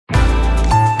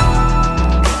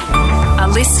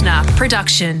listener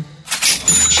production.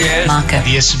 Shares, market,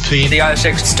 the S&P, the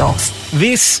ASX, stocks.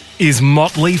 This is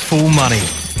Motley Fool Money.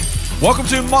 Welcome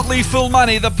to Motley Fool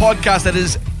Money, the podcast that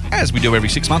is, as we do every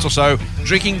 6 months or so,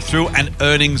 drinking through an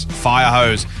earnings fire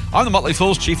hose. I'm the Motley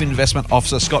Fool's Chief Investment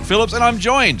Officer, Scott Phillips, and I'm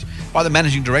joined by the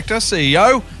Managing Director,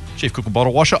 CEO, Chief Cook and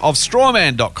Bottle Washer of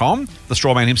Strawman.com, the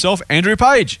Strawman himself, Andrew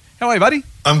Page. How are you, buddy?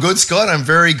 I'm good, Scott. I'm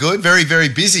very good. Very, very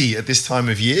busy at this time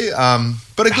of year,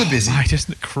 but a good busy. Mate,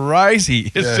 isn't it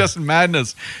crazy? It's just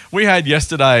madness. We had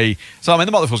yesterday, so I mean,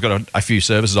 the Motley Fool's got a few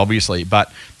services, obviously,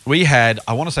 but we had,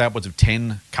 I want to say, upwards of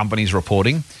 10 companies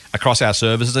reporting across our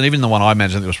services, and even the one I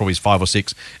managed, I think it was probably 5 or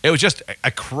 6. It was just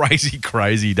a crazy,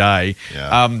 crazy day.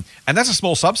 Yeah. And that's a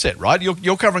small subset, right?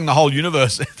 You're covering the whole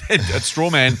universe at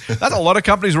Strawman. That's a lot of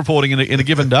companies reporting in a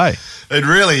given day. It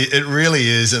really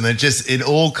is, and it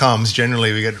all comes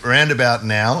generally. We get roundabout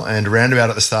now and roundabout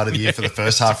at the start of the year for the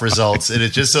first half results. It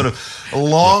is just sort of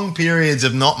long periods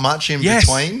of not much in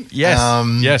between.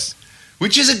 Yes.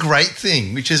 Which is a great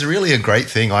thing, which is really a great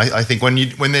thing. I think when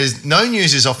there's no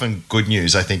news is often good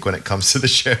news, I think, when it comes to the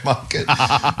share market.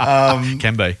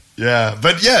 Can be. Yeah.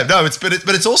 But yeah, no,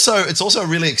 it's also a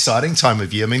really exciting time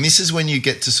of year. I mean, this is when you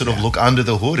get to sort of look under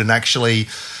the hood and actually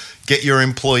get your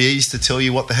employees to tell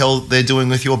you what the hell they're doing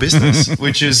with your business,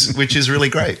 which is really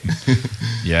great.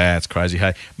 Yeah, it's crazy.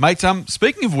 Hey, mate,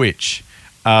 speaking of which,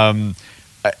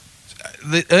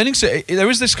 the earnings,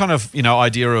 there is this kind of,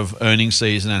 idea of earnings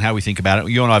season and how we think about it.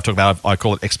 You and I have talked about, I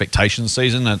call it expectation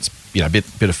season. It's, a bit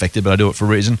affected, but I do it for a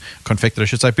reason. Confected, I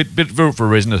should say. Bit for a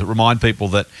reason to remind people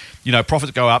that,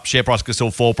 profits go up, share price can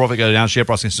still fall, profit go down, share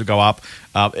price can still go up.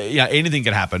 Anything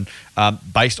can happen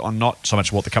based on not so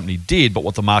much what the company did, but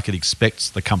what the market expects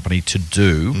the company to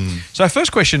do. So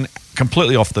first question,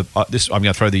 completely off this, I'm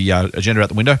going to throw the agenda out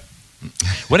the window.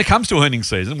 When it comes to earnings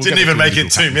season, didn't even make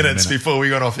it 2 minutes before we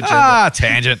got off agenda.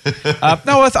 Tangent.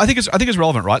 No, I think it's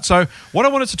relevant, right? So, what I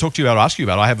wanted to talk to you about, ask you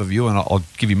about, I have a view and I'll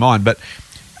give you mine. But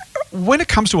when it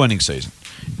comes to earnings season,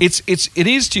 it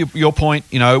is to your point.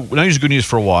 No news is good news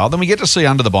for a while. Then we get to see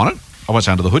under the bonnet. I won't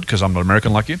say under the hood because I'm not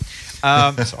American like you.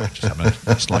 Sorry,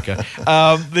 just like a.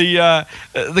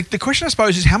 The question I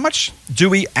suppose is how much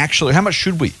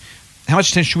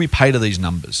attention should we pay to these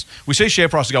numbers? We see share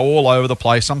prices go all over the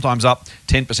place, sometimes up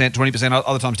 10%, 20%,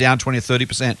 other times down 20 or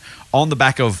 30% on the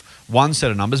back of one set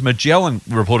of numbers. Magellan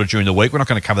reported during the week. We're not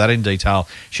going to cover that in detail.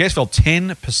 Shares fell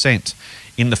 10%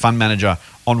 in the fund manager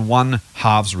on one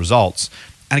half's results.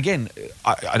 And again,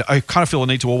 I kind of feel a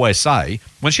need to always say,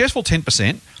 when shares fall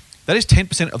 10%, that is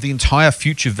 10% of the entire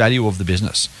future value of the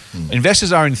business.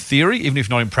 Investors are, in theory, even if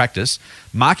not in practice,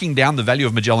 marking down the value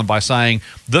of Magellan by saying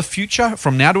the future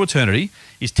from now to eternity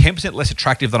is 10% less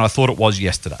attractive than I thought it was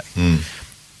yesterday.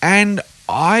 And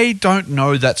I don't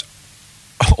know it's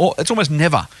almost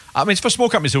never. I mean, it's for small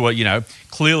companies who are,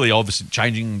 clearly, obviously,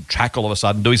 changing track all of a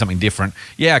sudden, doing something different.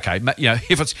 Yeah, okay.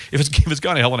 If it's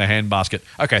going to hell in a handbasket,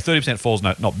 okay, 30% falls,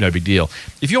 no big deal.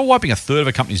 If you're wiping a third of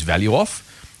a company's value off,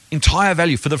 entire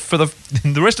value for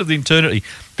the rest of the eternity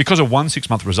because of one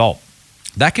 6-month result,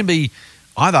 that can be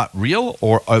either real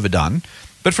or overdone.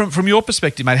 But from your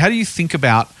perspective, mate, how do you think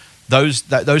about those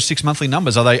 6 monthly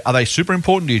numbers? Are they super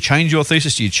important? Do you change your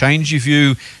thesis? Do you change your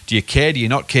view? Do you care? Do you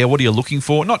not care? What are you looking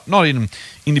for? Not in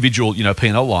individual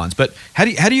P&L lines, but how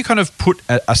do you kind of put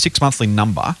a 6 monthly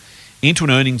number into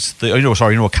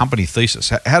into a company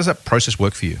thesis? How does that process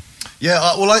work for you? Yeah,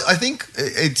 well, I think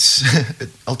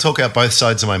I'll talk out both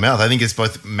sides of my mouth. I think it's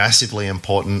both massively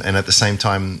important and at the same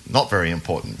time not very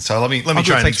important. So let me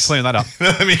try and clean that up.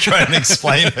 Let me try and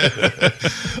explain it.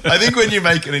 I think when you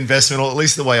make an investment, or at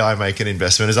least the way I make an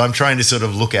investment, is I'm trying to sort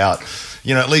of look out,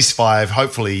 at least 5,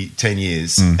 hopefully 10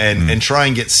 years, and try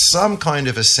and get some kind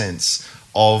of a sense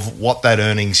of what that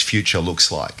earnings future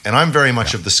looks like. And I'm very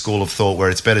much of the school of thought where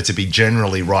it's better to be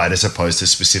generally right as opposed to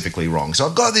specifically wrong. So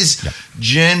I've got this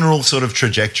general sort of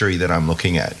trajectory that I'm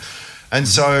looking at. And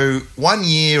so 1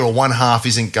 year or one half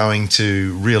isn't going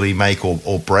to really make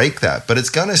or break that, but it's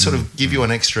going to sort of give you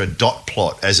an extra dot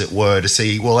plot, as it were, to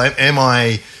see, well, am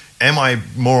I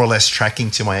more or less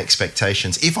tracking to my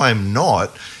expectations? If I'm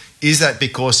not, is that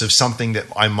because of something that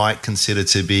I might consider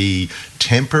to be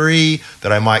temporary,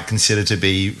 that I might consider to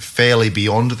be fairly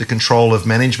beyond the control of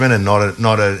management and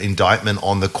not an indictment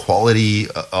on the quality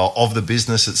of the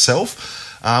business itself?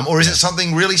 Or is it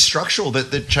something really structural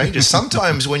that changes?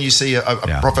 Sometimes when you see a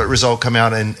profit result come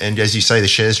out and as you say, the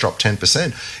shares drop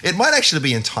 10%, it might actually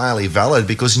be entirely valid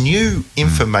because new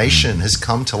information has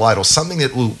come to light or something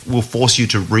that will force you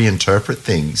to reinterpret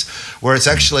things where it's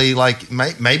actually like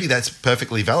maybe that's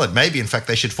perfectly valid. Maybe, in fact,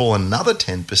 they should fall another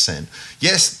 10%.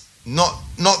 Yes, not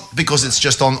because it's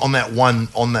just on that one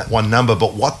number,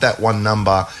 but what that one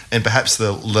number and perhaps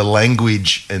the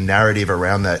language and narrative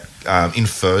around that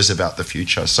infers about the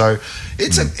future. So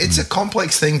it's a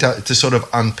complex thing to sort of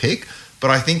unpick. But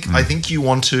I think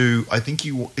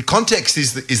context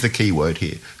is the key word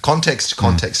here. Context.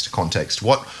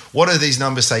 What do these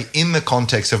numbers say in the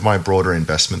context of my broader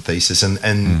investment thesis?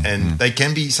 And they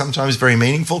can be sometimes very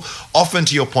meaningful. Often,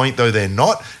 to your point, though, they're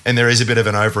not, and there is a bit of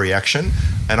an overreaction.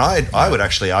 And I would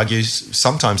actually argue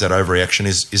sometimes that overreaction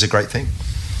is a great thing.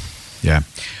 Yeah.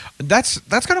 That's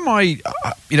kind of my,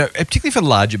 particularly for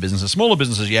larger businesses, smaller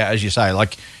businesses, yeah, as you say,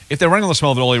 like if they're running on the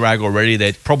smell of an oily rag already,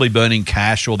 they're probably burning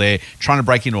cash or they're trying to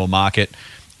break into a market.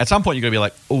 At some point, you're going to be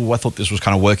like, oh, I thought this was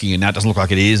kind of working and now it doesn't look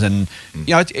like it is. And,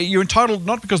 you're entitled,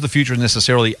 not because the future is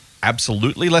necessarily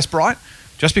absolutely less bright,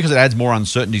 just because it adds more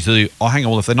uncertainty to, hang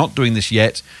on, well, if they're not doing this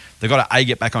yet, they've got to A,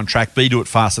 get back on track, B, do it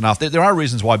fast enough. There are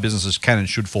reasons why businesses can and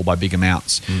should fall by big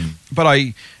amounts. But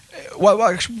what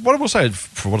I will say,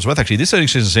 for what it's worth, actually, this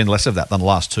earnings season has seen less of that than the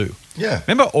last two. Yeah.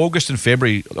 Remember August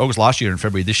last year and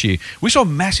February this year, we saw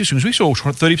massive swings. We saw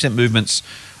 30% movements.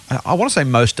 I want to say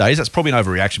most days. That's probably an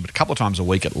overreaction, but a couple of times a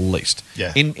week at least.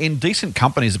 Yeah. In decent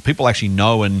companies that people actually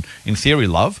know and in theory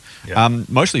love. Yeah.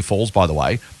 Mostly falls, by the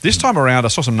way. This time around, I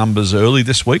saw some numbers early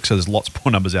this week, so there's lots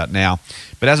more numbers out now.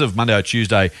 But as of Monday or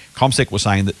Tuesday, CommSec was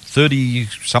saying that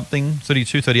 30-something,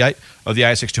 32, 38 of the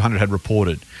ASX 200 had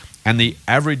reported. And the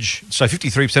average, so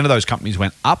 53% of those companies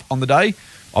went up on the day.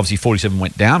 Obviously, 47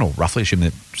 went down, or roughly,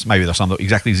 assuming that maybe there's some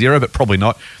exactly zero, but probably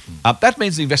not. That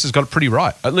means the investors got it pretty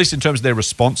right, at least in terms of their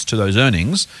response to those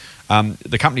earnings.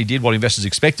 The company did what investors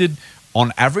expected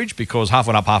on average, because half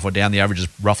went up, half went down. The average is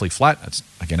roughly flat.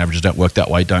 Again, averages don't work that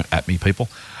way. Don't at me, people.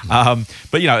 But,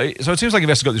 so it seems like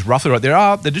investors got this roughly right.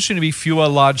 There just seem to be fewer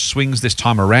large swings this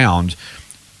time around.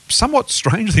 Somewhat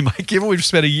strangely, mate, given we've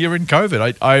spent a year in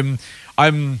COVID. I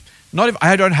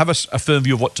don't have a firm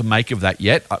view of what to make of that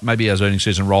yet. Maybe as earnings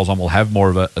season rolls on, we'll have more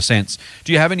of a sense.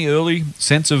 Do you have any early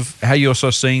sense of how you're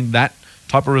sort of seeing that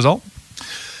type of result?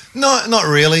 No, not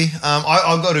really.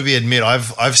 I've got to admit,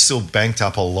 I've still banked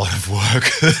up a lot of work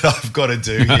that I've got to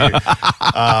do here.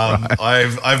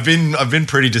 I've been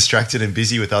pretty distracted and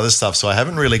busy with other stuff, so I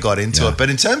haven't really got into it. But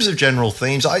in terms of general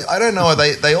themes, I don't know.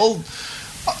 They all.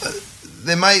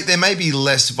 There may be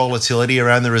less volatility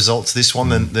around the results this one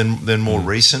than more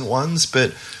recent ones,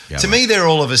 but to me they're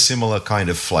all of a similar kind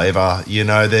of flavor.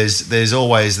 There's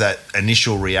always that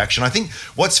initial reaction. I think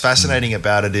what's fascinating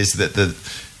about it is that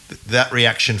that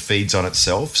reaction feeds on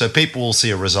itself. So people will see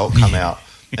a result come out,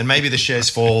 and maybe the shares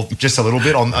fall just a little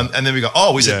bit and then we go,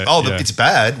 it's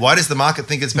bad. Why does the market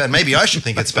think it's bad? Maybe I should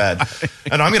think it's bad,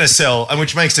 and I'm going to sell, and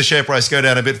which makes the share price go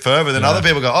down a bit further. Then other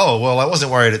people go, oh, well, I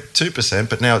wasn't worried at 2%,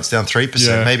 but now it's down 3%.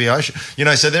 Yeah. Maybe I should,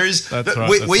 So there is.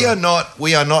 We are not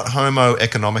Homo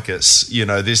economicus.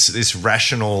 This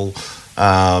rational,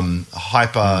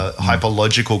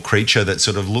 hyperlogical creature that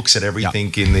sort of looks at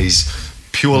everything in these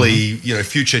purely,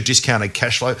 future discounted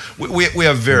cash flow. We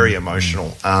are very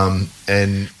emotional, and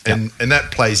that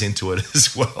plays into it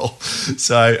as well.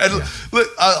 So, look,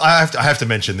 I have to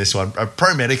mention this one.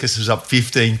 Pro Medicus was up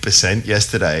 15%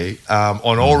 yesterday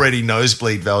on already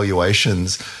nosebleed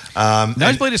valuations.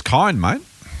 Nosebleed is kind, mate.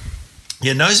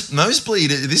 Yeah,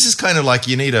 nosebleed. This is kind of like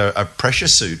you need a pressure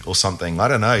suit or something. I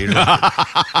don't know.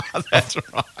 That's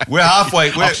right. We're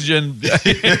halfway. Oxygen.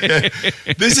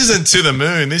 This isn't to the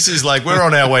moon. This is like we're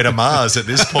on our way to Mars at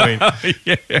this point.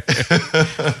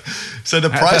 So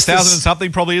the price, 1,000 and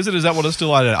something, probably is it? Is that what it's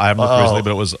still? I haven't looked recently, but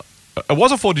it was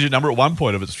a 4-digit number at one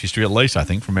point of its history, at least, I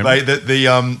think, from memory. Mate,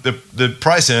 the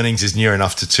price earnings is near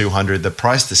enough to 200. The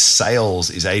price to sales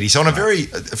is 80. So on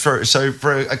for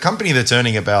a company that's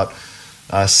earning about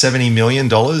 $70 million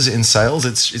in sales,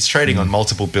 it's trading on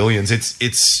multiple billions. It's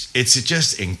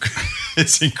just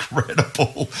it's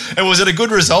incredible. And was it a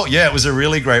good result? Yeah, it was a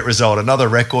really great result. Another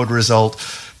record result.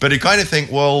 But you kind of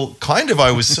think,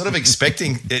 I was sort of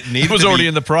expecting it needed it was already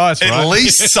in the price, right? At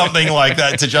least something like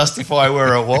that to justify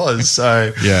where it was.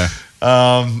 So yeah,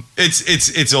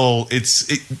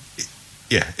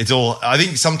 it's all. I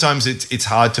think sometimes it's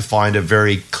hard to find a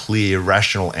very clear,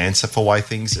 rational answer for why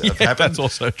things have happened. That's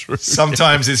also true.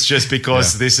 Sometimes it's just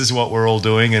because this is what we're all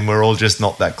doing, and we're all just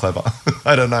not that clever.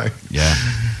 I don't know. Yeah,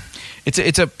 I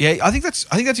think that's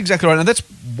exactly right, and that's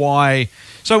why.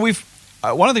 So we've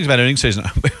one of the things about earnings season.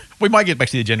 We might get back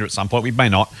to the agenda at some point. We may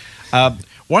not. One of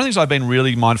the things I've been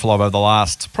really mindful of over the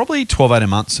last probably 12, 18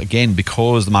 months, again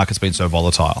because the market's been so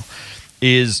volatile,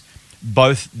 is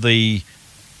both the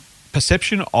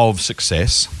perception of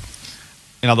success.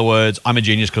 In other words, I'm a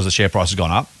genius because the share price has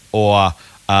gone up, or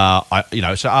so after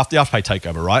the Afterpay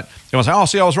takeover, right? Everyone say, "Oh,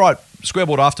 see, I was right. Square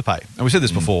bought Afterpay, and we said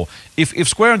this before. If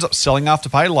Square ends up selling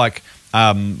Afterpay, like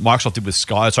Microsoft did with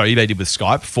eBay did with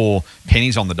Skype for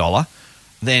pennies on the dollar,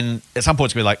 then at some point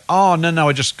it's going to be like, oh no,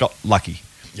 I just got lucky.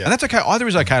 Yeah. And that's okay. Either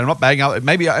is okay. I'm not bagging out.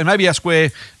 Maybe our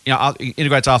Square,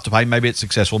 integrates Afterpay. Maybe it's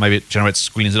successful. Maybe it generates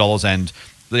billions of dollars, and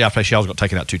the Afterpay shells got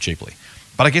taken out too cheaply.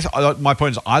 But I guess my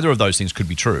point is either of those things could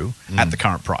be true at the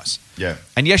current price. Yeah.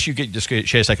 And yes, you get just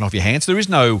shares taken off your hands. There is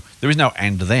no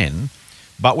and then.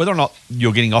 But whether or not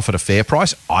you're getting offered a fair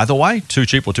price, either way, too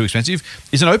cheap or too expensive,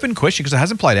 is an open question because it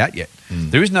hasn't played out yet.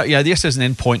 There is no, yes, there's an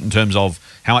end point in terms of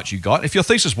how much you got. If your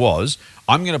thesis was,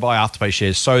 I'm going to buy Afterpay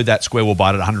shares so that Square will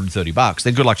buy it at $130,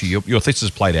 then good luck to you. Your thesis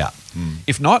has played out.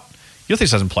 If not, your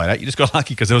thesis hasn't played out. You just got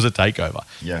lucky because there was a takeover.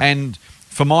 Yeah. And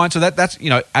for mine, so that's,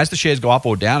 as the shares go up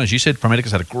or down, as you said, Pro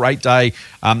Medicus had a great day.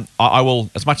 I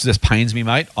will, as much as this pains me,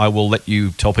 mate, I will let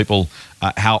you tell people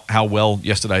how well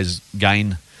yesterday's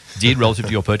gain did relative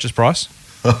to your purchase price?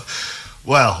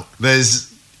 Well,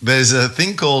 there's a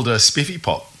thing called a spiffy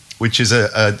pop, which is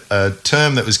a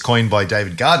term that was coined by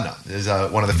David Gardner. There's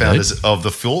one of the founders of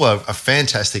The Fool, a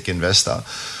fantastic investor.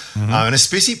 And a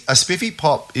spiffy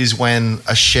pop is when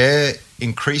a share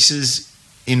increases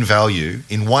in value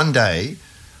in one day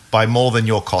by more than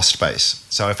your cost base.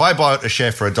 So if I bought a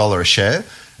share for $1 a share,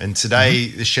 and today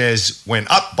the shares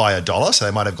went up by $1, so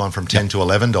they might have gone from $10 to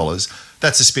 $11,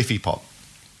 that's a spiffy pop.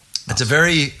 It's a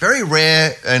very, very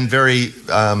rare and very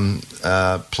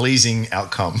pleasing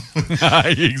outcome.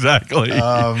 Exactly.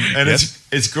 And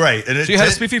it's great. And so you had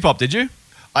a spiffy pop, did you?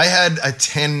 I had a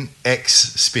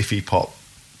 10x spiffy pop.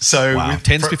 So wow,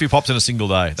 10 spiffy pops in a single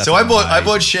day. That's I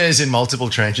bought shares in multiple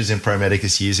tranches in Pro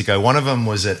Medicus years ago. One of them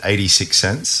was at 86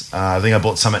 cents. I think I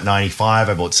bought some at 95.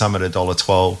 I bought some at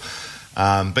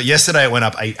 $1.12. But yesterday it went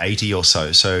up 8.80 or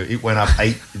so. So it went up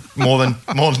more than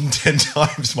 10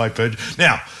 times my purchase.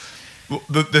 Now,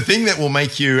 the thing that will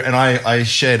make you, and I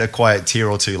shed a quiet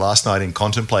tear or two last night in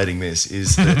contemplating this,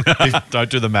 is that don't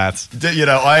do the maths.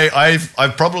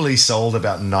 I've probably sold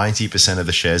about 90% of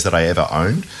the shares that I ever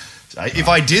owned. If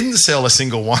I didn't sell a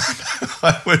single one,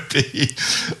 I would be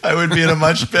in a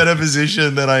much better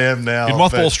position than I am now. You'd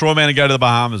mothball Strawman and go to the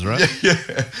Bahamas, right? Yeah.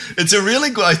 It's a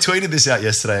really good. I tweeted this out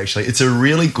yesterday. Actually, it's a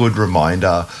really good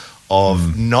reminder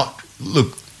of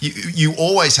look. You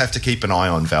always have to keep an eye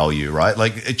on value, right?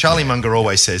 Like Charlie Munger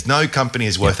always says, no company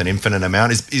is worth an infinite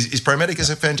amount. Is Pro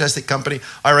Medicus a fantastic company?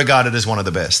 I regard it as one of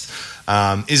the best.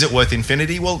 Is it worth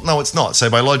infinity? Well, no, it's not. So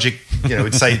by logic,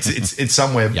 it'd say it's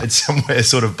somewhere it's somewhere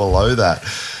sort of below that.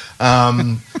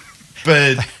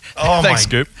 But thanks,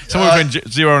 Scoop. Somewhere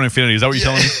between 0 and infinity. Is that what you're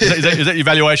telling me? Is that your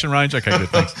valuation range? Okay, good.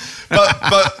 Thanks.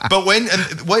 But when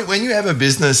you have a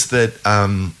business that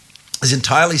is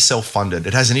entirely self-funded.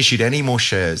 It hasn't issued any more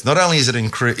shares. Not only has it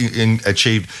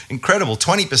achieved incredible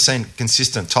 20%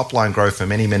 consistent top-line growth for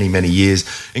many, many, many years,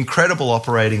 incredible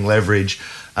operating leverage,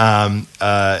 and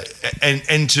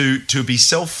to be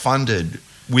self-funded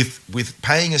with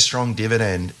paying a strong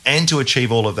dividend and to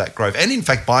achieve all of that growth, and in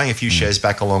fact buying a few shares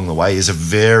back along the way is a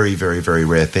very, very, very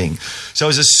rare thing. So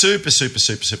it's a super, super,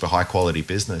 super, super high quality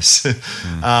business.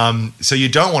 So you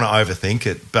don't want to overthink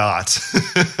it, but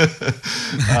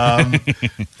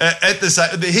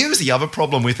here was the other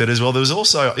problem with it as well. There was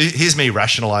also, here's me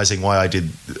rationalizing why I did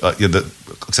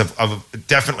because I've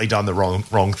definitely done the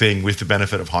wrong thing with the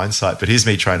benefit of hindsight, but here's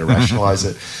me trying to rationalize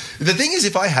it. The thing is,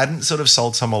 if I hadn't sort of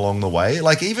sold some along the way,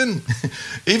 like even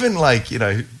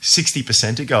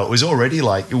 60% ago, it was already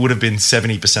like it would have been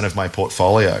 70% of my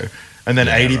portfolio, and then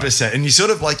 80%. Right. And you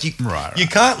sort of like you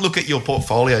can't look at your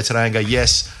portfolio today and go,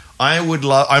 yes,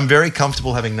 I'm very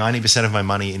comfortable having 90% of my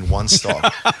money in one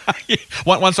stock.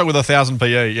 One stock with 1,000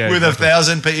 PE, yeah. With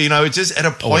 1,000 PE, it's just at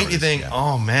a point you think,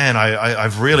 oh man,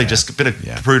 I've really just a bit of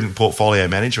prudent portfolio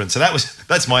management. So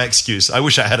that's my excuse. I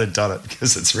wish I hadn't done it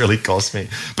because it's really cost me.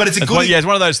 But it's good. It's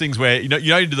one of those things where you know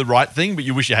you do the right thing, but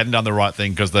you wish you hadn't done the right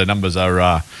thing because the numbers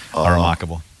are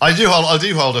remarkable. I do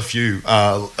hold a few,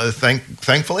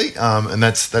 thankfully, and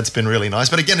that's been really nice.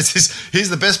 But again, here's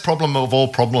the best problem of all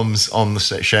problems on the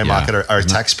share market are a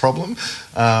tax problem.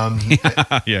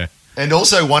 And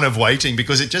also one of waiting,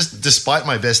 because it just, despite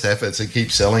my best efforts, it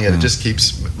keeps selling it. It just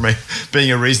keeps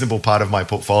being a reasonable part of my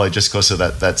portfolio just because of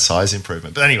that size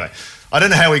improvement. But anyway, I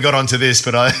don't know how we got onto this,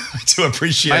 but I do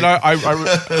appreciate I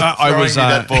was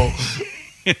that ball.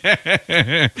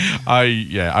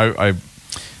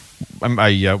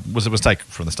 It was taken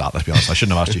from the start, let's be honest. I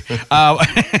shouldn't have asked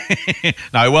you.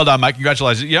 No, well done, mate.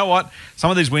 Congratulations. You know what?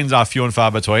 Some of these wins are few and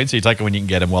far between, so you take it when you can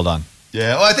get them. Well done.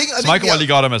 Yeah, well, I think Smoke it while you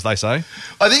got them, as they say.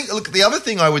 I think, look, the other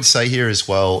thing I would say here as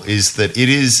well is that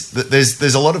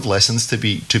there's a lot of lessons to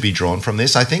be drawn from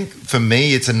this. I think for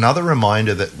me, it's another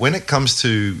reminder that when it comes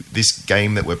to this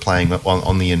game that we're playing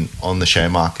on the share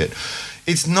market,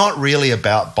 it's not really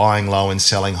about buying low and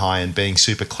selling high and being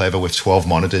super clever with 12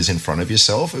 monitors in front of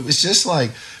yourself. It was just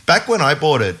like back when I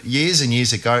bought it years and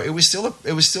years ago. It was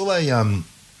still a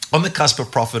on the cusp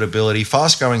of profitability,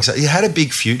 fast growing. So it had a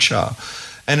big future.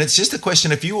 And it's just a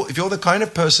question, if you're the kind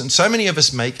of person, so many of us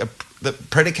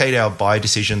predicate our buy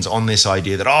decisions on this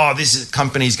idea that, this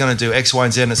company is going to do X, Y,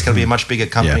 and Z, and it's going to be a much bigger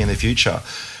company in the future.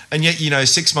 And yet,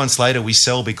 6 months later, we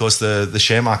sell because the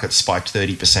share market spiked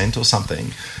 30% or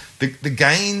something. The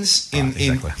gains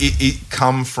it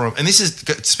come from, and this is,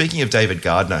 speaking of David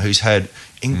Gardner, who's had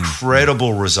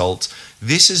incredible results,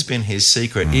 this has been his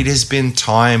secret. It has been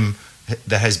time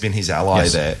that has been his ally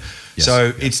there. Yes,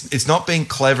 so it's not being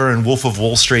clever and Wolf of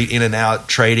Wall Street in and out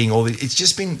trading. It's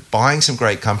just been buying some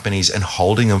great companies and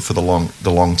holding them for the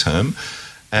long term.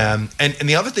 And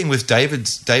the other thing with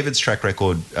David's track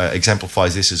record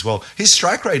exemplifies this as well. His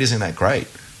strike rate isn't that great.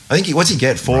 I think what's he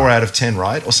get 4 out of 10,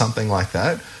 right, or something like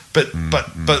that. But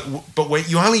when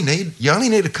you only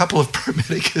need a couple of Pro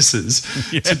Medicuses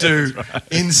to do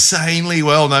insanely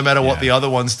well, no matter what the other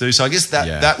ones do. So I guess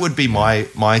that would be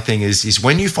my thing is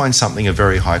when you find something of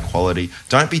very high quality,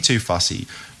 don't be too fussy.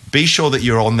 Be sure that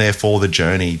you're on there for the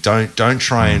journey. Don't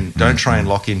try and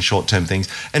lock in short-term things,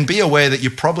 and be aware that you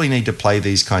probably need to play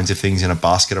these kinds of things in a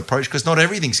basket approach, because not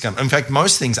everything's going. In fact,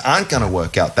 most things aren't going to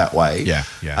work out that way.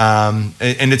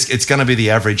 And it's going to be the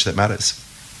average that matters.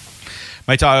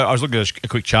 Mate, I was looking at a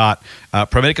quick chart.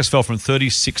 Pro Medicus fell from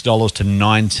 $36 to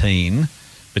 $19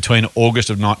 between August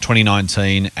of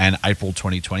 2019 and April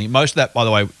 2020. Most of that, by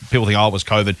the way, people think, it was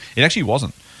COVID. It actually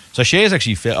wasn't. So shares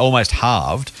actually almost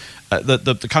halved.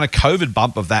 The kind of COVID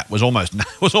bump of that was almost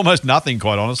nothing,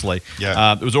 quite honestly.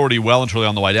 It was already well and truly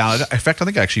on the way down. In fact, I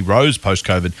think it actually rose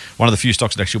post-COVID. One of the few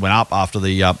stocks that actually went up after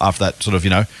that sort of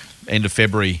end of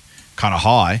February kind of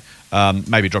high.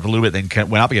 Maybe dropped a little bit, then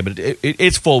went up again. But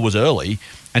its fall was early.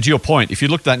 And to your point, if you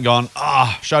looked at that and gone,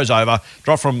 show's over,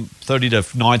 dropped from 30 to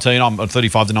 19, I'm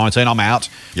 35 to 19, I'm out.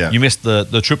 You missed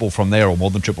the triple from there, or more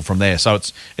than triple from there. So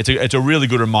it's a really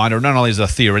good reminder. Not only is it a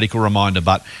theoretical reminder,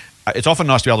 but it's often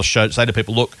nice to be able to say to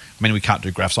people, look, I mean, we can't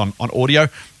do graphs on audio,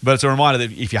 but it's a reminder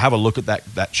that if you have a look at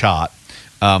that chart,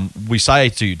 we say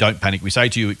to you, don't panic. We say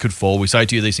to you, it could fall. We say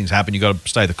to you, these things happen. You've got to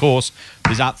stay the course.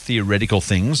 These aren't theoretical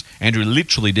things. Andrew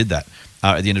literally did that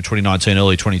at the end of 2019,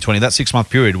 early 2020. That 6-month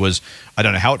period was, I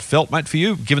don't know how it felt, mate, for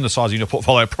you. Given the size of your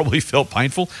portfolio, it probably felt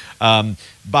painful.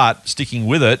 But sticking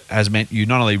with it has meant you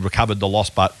not only recovered the loss,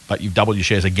 but you've doubled your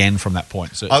shares again from that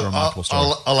point. So it's a remarkable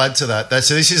story. I'll add to that.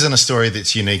 So this isn't a story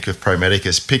that's unique with Pro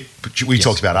Medicus. We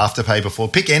talked about Afterpay before.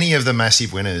 Pick any of the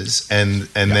massive winners and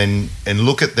then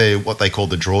look at what they call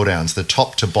the drawdowns, the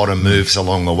top to bottom moves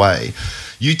along the way.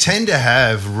 You tend to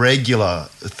have regular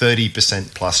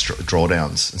 30% plus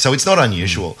drawdowns. And so it's not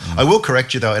unusual. I will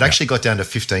correct you, though. It actually got down to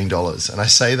 $15. And I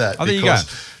say that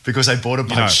because I bought a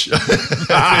bunch at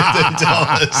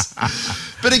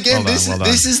 $15. But again,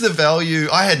 this is the value.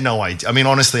 I had no idea. I mean,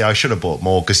 honestly, I should have bought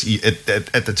more, because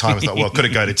at the time I thought, well, could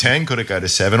it go to 10? Could it go to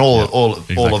 7? All of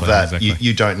that,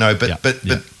 you don't know.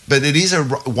 But it is a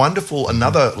wonderful,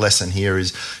 another lesson here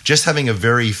is just having a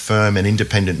very firm and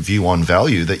independent view on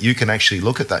value, that you can actually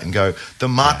look at that and go, the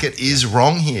market is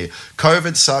wrong here.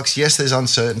 COVID sucks. Yes, there's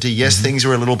uncertainty. Yes, things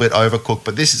are a little bit overcooked,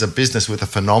 but this is a business with a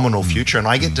phenomenal future, and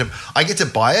I get to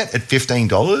buy it at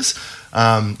 $15.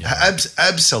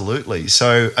 Absolutely.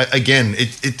 So again,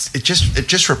 it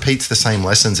just repeats the same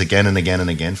lessons again and again and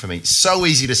again for me. So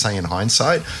easy to say in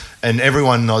hindsight, and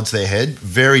everyone nods their head.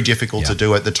 Very difficult to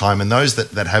do at the time. And those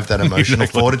that have that emotional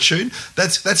fortitude,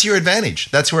 that's your advantage.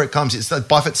 That's where it comes. It's like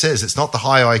Buffett says, it's not the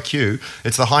high IQ,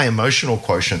 it's the high emotional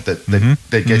quotient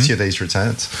that gets you these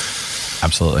returns.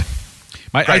 Absolutely.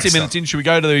 Mate, 18 minutes in, should we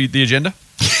go to the agenda?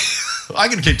 I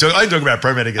can keep talking. I can talk about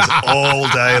Pro Medicus all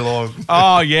day long.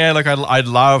 Oh yeah, look, I'd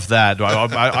love that.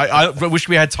 I wish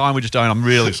we had time. We just don't. I'm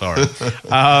really sorry,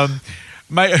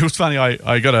 mate. It was funny.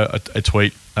 I got a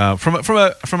tweet from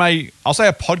a I'll say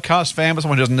a podcast fan, but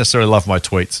someone who doesn't necessarily love my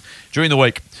tweets during the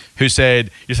week, who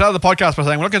said, "You started the podcast by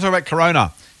saying we're not going to talk about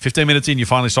Corona. 15 minutes in, you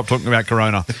finally stopped talking about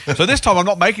Corona." So this time, I'm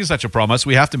not making such a promise.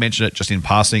 We have to mention it just in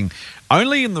passing,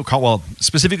 only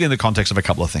specifically in the context of a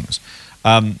couple of things.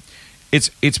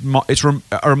 It's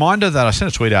a reminder that I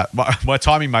sent a tweet out. My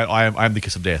timing, mate, I am the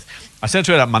kiss of death. I sent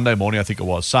a tweet out Monday morning, I think it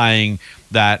was, saying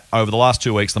that over the last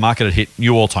 2 weeks, the market had hit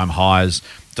new all-time highs,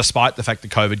 despite the fact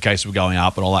that COVID cases were going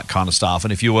up and all that kind of stuff.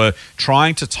 And if you were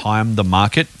trying to time the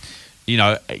market,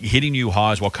 hitting new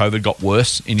highs while COVID got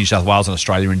worse in New South Wales and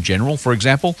Australia in general, for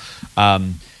example.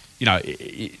 Trying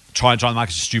the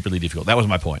market's stupidly difficult. That was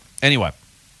my point. Anyway,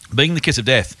 being the kiss of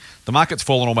death, the market's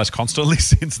fallen almost constantly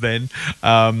since then,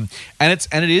 and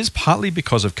it is partly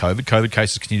because of COVID. COVID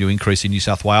cases continue to increase in New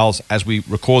South Wales as we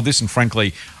record this, and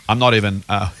frankly, I'm not even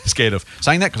scared of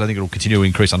saying that because I think it will continue to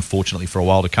increase, unfortunately, for a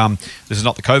while to come. This is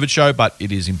not the COVID show, but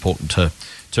it is important to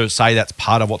say that's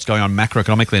part of what's going on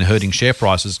macroeconomically and hurting share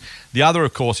prices. The other,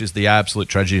 of course, is the absolute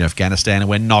tragedy in Afghanistan, and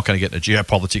we're not going to get into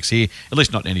geopolitics here, at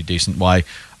least not in any decent way.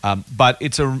 But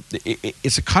it's a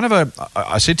kind of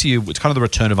I said to you, it's kind of the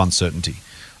return of uncertainty.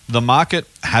 The market,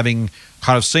 having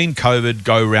kind of seen COVID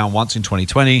go around once in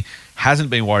 2020, hasn't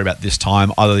been worried about this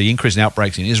time either the increase in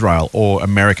outbreaks in Israel or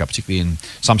America, particularly in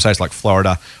some states like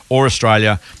Florida or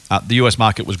Australia. The US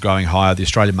market was going higher. The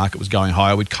Australian market was going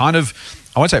higher. We'd kind of,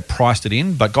 I won't say priced it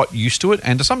in, but got used to it.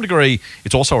 And to some degree,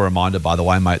 it's also a reminder, by the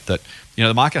way, mate, that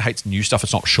the market hates new stuff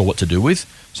it's not sure what to do with.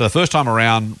 So the first time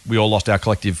around, we all lost our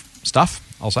collective stuff,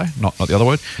 I'll say, not the other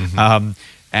word. Mm-hmm.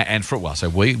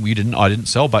 We didn't, I didn't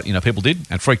sell, but people did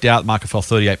and freaked out. The market fell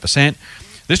 38%.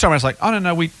 This time around, it's like, oh,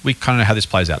 no, we kind of know how this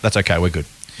plays out. That's okay, we're good.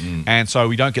 And so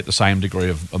we don't get the same degree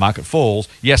of market falls.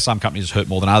 Yes, some companies hurt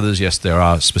more than others. Yes, there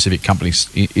are specific companies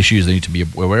issues they need to be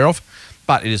aware of,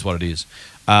 but it is what it is.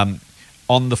 At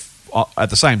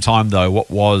the same time, though, what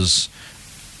was,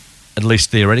 at least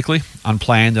theoretically,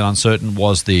 unplanned and uncertain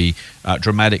was the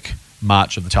dramatic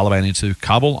march of the Taliban into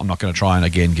Kabul. I'm not going to try and,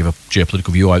 again, give a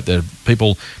geopolitical view. There are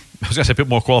people, I was going to say people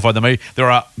more qualified than me.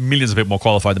 There are millions of people more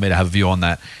qualified than me to have a view on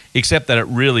that, except that it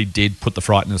really did put the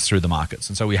frighteners through the markets.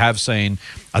 And so we have seen,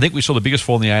 I think we saw the biggest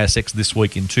fall in the ASX this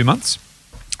week in 2 months.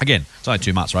 Again, it's only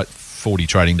 2 months, right? 40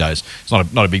 trading days. It's not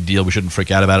a big deal. We shouldn't freak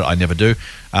out about it. I never do.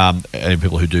 And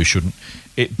people who do shouldn't.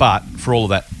 But for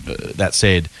all of that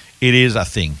said, it is a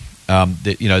thing.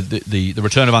 The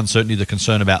return of uncertainty, the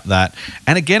concern about that.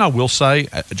 And again, I will say,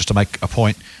 just to make a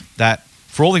point, that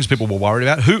for all things people were worried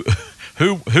about,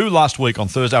 who last week on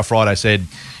Thursday or Friday said,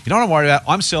 you know what I'm worried about?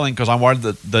 I'm selling because I'm worried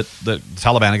that the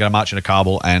Taliban are going to march into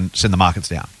Kabul and send the markets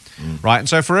down. Right? And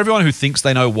so for everyone who thinks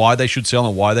they know why they should sell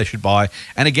and why they should buy,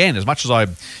 and again, as much as I,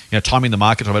 timing the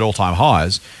market at all-time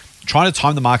highs, trying to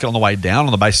time the market on the way down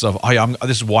on the basis of,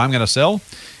 this is why I'm going to sell,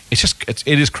 it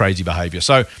is crazy behavior.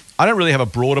 So I don't really have a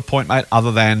broader point, mate,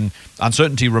 other than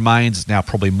uncertainty remains. It's now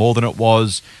probably more than it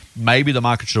was. Maybe the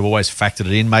market should have always factored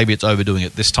it in. Maybe it's overdoing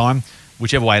it this time.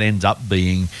 Whichever way it ends up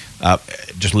being,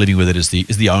 just living with it is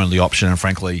the only option, and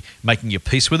frankly, making your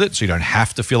peace with it so you don't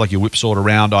have to feel like you're whipsawed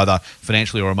around either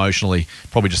financially or emotionally,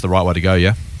 probably just the right way to go,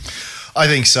 yeah? I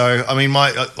think so. I mean,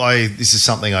 this is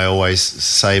something I always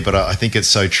say, but I think it's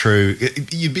so true.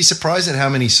 You'd be surprised at how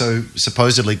many so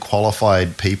supposedly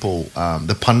qualified people,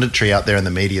 the punditry out there in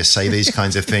the media, say these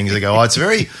kinds of things. They go, "Oh, it's a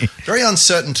very, very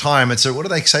uncertain time. What do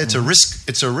they say? It's a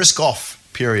risk off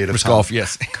period of time." Risk off,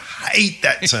 yes. I hate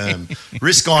that term.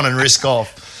 Risk on and risk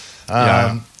off.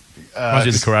 Reminds you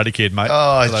of the Karate Kid, mate.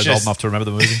 Oh, for those old enough to remember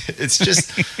the movie. It's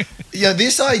just,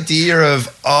 this idea of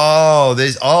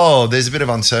there's a bit of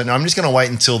uncertainty. I'm just going to wait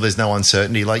until there's no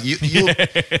uncertainty. Like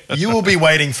you will be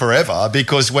waiting forever,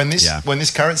 because when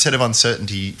this current set of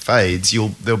uncertainty fades,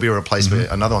 there'll be a replacement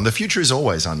with another one. The future is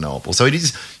always unknowable, so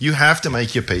you have to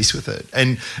make your peace with it.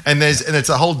 And it's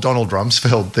a whole Donald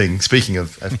Rumsfeld thing. Speaking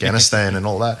of Afghanistan and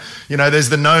all that, there's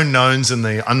the known knowns and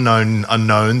the unknown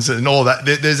unknowns and all that.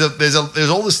 There's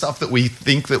all the stuff that we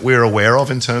think that we're aware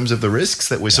of in terms of the risks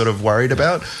that we're sort of worried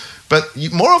about. But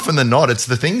more often than not, it's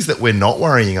the things that we're not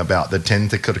worrying about that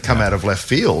tend to come out of left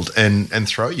field and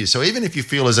throw you. So even if you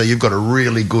feel as though you've got a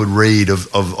really good read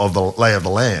of the lay of the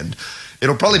land,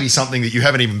 it'll probably be something that you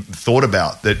haven't even thought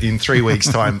about, that in 3 weeks'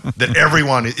 time, that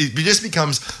it just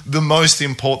becomes the most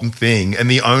important thing and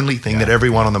the only thing that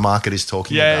everyone on the market is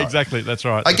talking about. Yeah, exactly. That's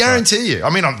right. I guarantee you.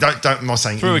 I mean, I'm not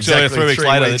saying 3 weeks exactly earlier, 3 weeks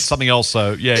later, it's something else.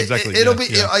 So, yeah, exactly. It'll be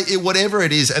whatever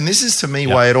it is. And this is, to me,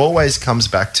 why it always comes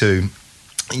back to,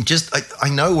 I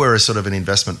know we're a sort of an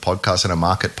investment podcast and a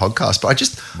market podcast, but I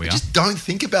just don't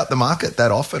think about the market that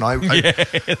often.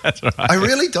 That's right. I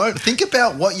really don't. Think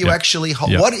about what you actually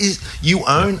what is you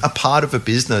own a part of a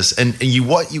business, and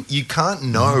you can't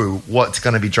know what's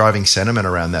going to be driving sentiment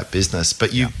around that business,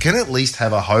 but you can at least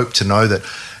have a hope to know that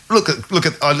look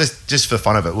at let's, just for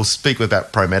fun of it, we'll speak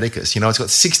about Pro Medicus. It's got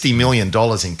 $60 million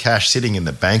in cash sitting in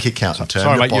the bank account and term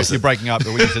Sorry, deposit. mate, you're breaking up.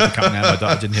 But when you said the company name,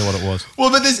 I didn't hear what it was.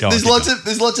 Well, but there's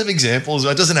lots of examples.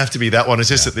 It doesn't have to be that one. It's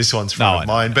just that this one's front of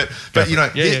mind. But go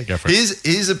for it.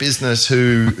 Here's a business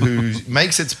who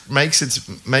makes its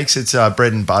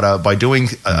bread and butter by doing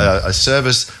a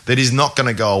service that is not going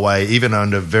to go away even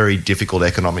under very difficult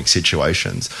economic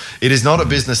situations. It is not a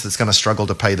business that's going to struggle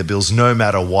to pay the bills no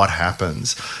matter what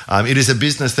happens. It is a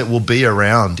business that will be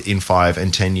around in 5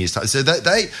 and 10 years' time. So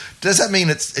does that mean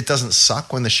it doesn't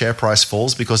suck when the share price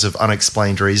falls because of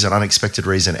unexpected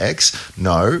reason X?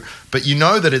 No, but you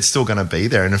know that it's still going to be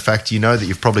there, and in fact, you know that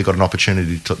you've probably got an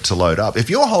opportunity to load up. If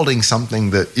you're holding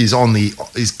something that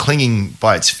is clinging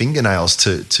by its fingernails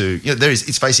to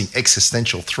it's facing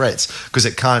existential threats because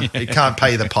it can't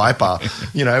pay the piper,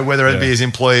 whether it be its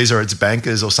employees or its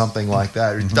bankers or something like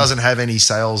that. It doesn't have any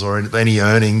sales or any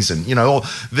earnings, and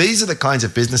these are the kinds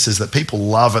of businesses that people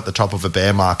love at the top of a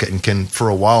bear market and can for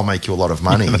a while make you a lot of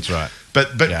money. That's right.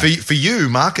 But for you,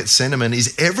 market sentiment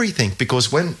is everything,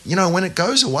 because when it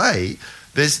goes away,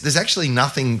 there's actually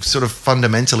nothing sort of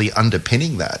fundamentally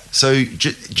underpinning that. So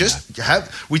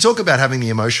we talk about having the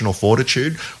emotional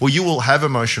fortitude. Well, you will have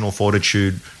emotional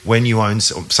fortitude when you own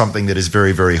something that is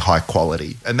very, very high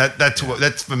quality, and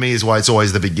that's for me is why it's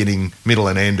always the beginning, middle,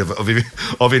 and end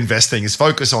of investing is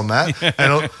focus on that,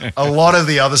 and a lot of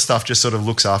the other stuff just sort of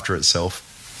looks after itself.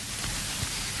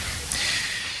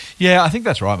 Yeah, I think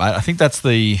that's right, mate. I think that's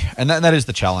that is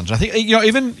the challenge. I think,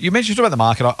 even you mentioned about the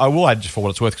market. I will add just for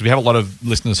what it's worth, because we have a lot of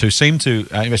listeners who seem to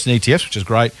invest in ETFs, which is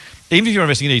great. Even if you're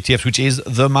investing in ETFs, which is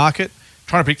the market,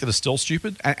 trying to predict that is still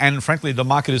stupid. And frankly, the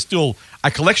market is still a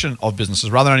collection of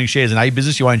businesses. Rather than owning shares in a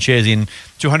business, you own shares in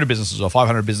 200 businesses or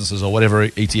 500 businesses or whatever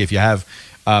ETF you have.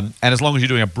 And as long as you're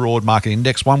doing a broad market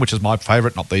index one, which is my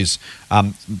favorite, not these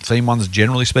theme ones,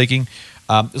 generally speaking,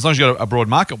 as long as you've got a broad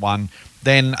market one,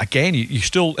 then again, you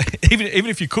still, even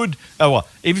if you could, even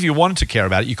if you wanted to care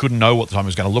about it, you couldn't know what the time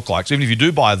was going to look like. So even if you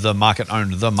do buy the market,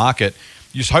 own the market,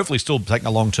 you're hopefully still taking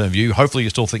a long-term view. Hopefully you're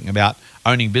still thinking about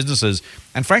owning businesses.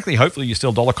 And frankly, hopefully you're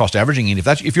still dollar cost averaging in.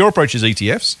 If your approach is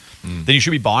ETFs, then you should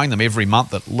be buying them every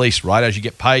month at least, right? As you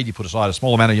get paid, you put aside a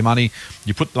small amount of your money,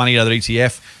 you put the money out of the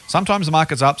ETF. Sometimes the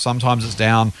market's up, sometimes it's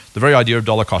down. The very idea of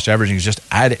dollar cost averaging is just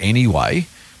add anyway.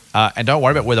 And don't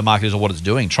worry about where the market is or what it's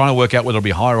doing. Trying to work out whether it'll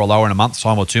be higher or lower in a month's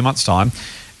time or 2 months' time.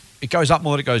 It goes up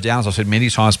more than it goes down, as I've said many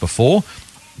times before.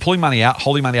 Pulling money out,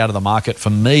 holding money out of the market, for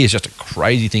me, is just a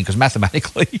crazy thing, because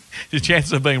mathematically, the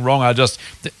chances of being wrong are just,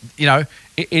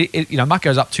 market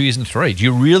goes up 2 years and 3. Do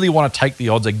you really want to take the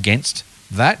odds against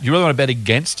that? Do you really want to bet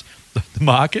against the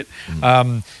market?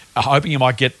 Hoping you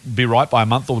might be right by a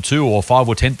month or 2 or 5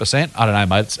 or 10%. I don't know,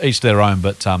 mate. It's each their own.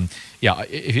 But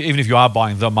even if you are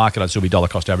buying the market, I'd still be dollar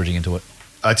cost averaging into it.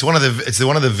 It's one of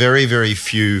the very, very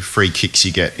few free kicks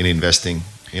you get in investing.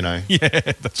 Yeah,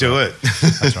 do it.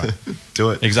 That's right. Do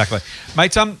it. Exactly,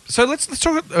 mate. So let's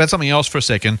talk about something else for a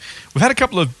second. We've had a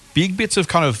couple of big bits of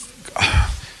kind of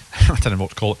I don't know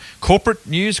what to call it. Corporate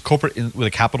news, with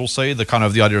a capital C. The kind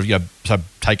of the idea of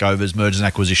takeovers, mergers and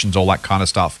acquisitions, all that kind of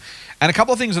stuff. And a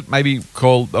couple of things that maybe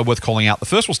are worth calling out. The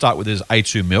first we'll start with is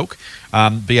A2 Milk.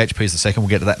 BHP is the second. We'll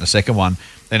get to that in a second one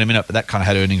in a minute. But that kind of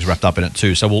had earnings wrapped up in it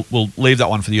too. So we'll leave that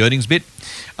one for the earnings bit.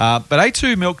 But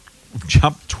A2 Milk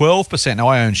jumped 12%. Now,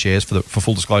 I own shares for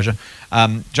full disclosure.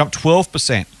 Jumped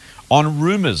 12% on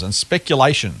rumours and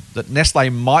speculation that Nestle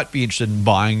might be interested in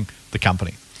buying the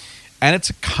company. And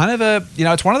it's kind of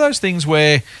it's one of those things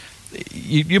where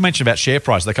you mentioned about share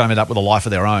price. They kind of end up with a life of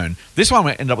their own. This one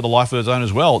ended up with a life of its own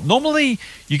as well. Normally,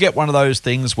 you get one of those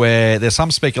things where there's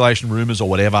some speculation, rumours or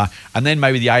whatever, and then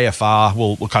maybe the AFR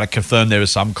will kind of confirm there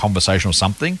is some conversation or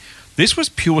something. This was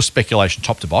pure speculation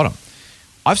top to bottom.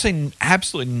 I've seen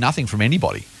absolutely nothing from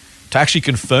anybody to actually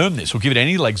confirm this or give it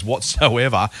any legs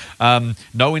whatsoever.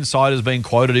 No insiders being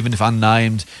quoted, even if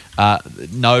unnamed.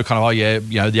 No kind of,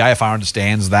 the AFR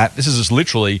understands that. This is just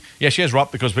literally, shares are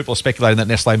up because people are speculating that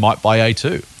Nestle might buy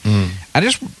A2.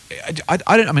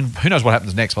 And who knows what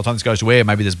happens next? By the time this goes to air,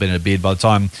 maybe there's been a bid. By the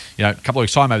time, a couple of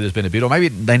weeks' time, maybe there's been a bid, or maybe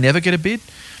they never get a bid.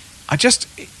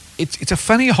 It's a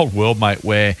funny old world, mate,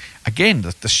 where, again,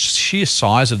 the sheer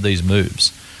size of these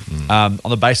moves, on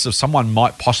the basis of someone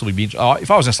might possibly be interested.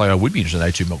 If I was Nestle, I would be interested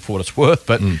in A2 Milk for what it's worth,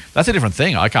 but that's a different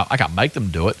thing. I can't make them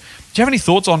do it. Do you have any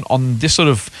thoughts on this sort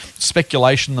of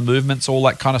speculation, the movements, all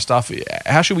that kind of stuff?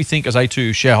 How should we think as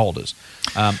A2 shareholders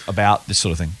about this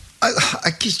sort of thing? I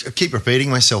keep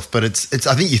repeating myself, but it's.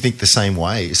 I think you think the same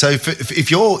way. So if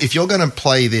you're going to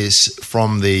play this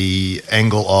from the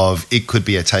angle of it could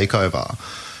be a takeover,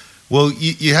 Well,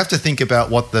 you have to think about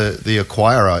what the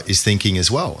acquirer is thinking as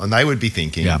well, and they would be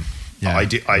thinking,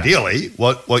 ideally,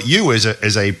 what you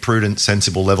as a prudent,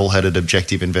 sensible, level-headed,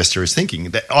 objective investor is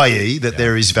thinking, that, i.e., that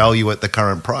there is value at the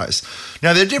current price.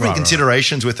 Now, there are different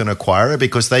considerations with an acquirer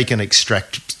because they can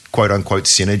extract quote-unquote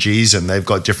synergies, and they've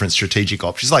got different strategic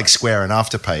options, like Square and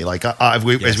Afterpay. Like as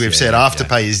we've said,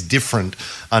 Afterpay is different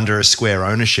under a Square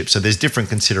ownership, so there's different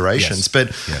considerations.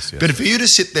 But for you to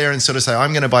sit there and sort of say,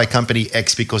 I'm going to buy company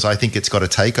X because I think it's got a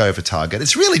takeover target,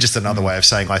 it's really just another way of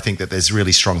saying I think that there's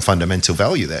really strong fundamental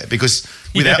value there. Because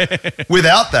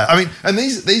without that, I mean, and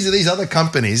these other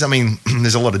companies, I mean,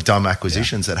 there's a lot of dumb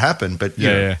acquisitions that happen, but you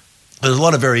know, there's a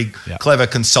lot of very clever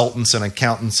consultants and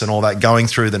accountants and all that going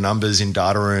through the numbers in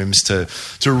data rooms to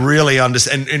really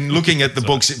understand and looking at the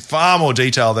books in far more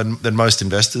detail than most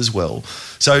investors will.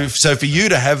 So for you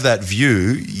to have that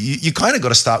view, you kind of got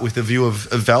to start with the view of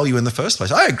value in the first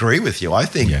place. I agree with you. I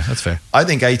think that's fair. I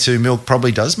think A2 milk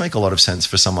probably does make a lot of sense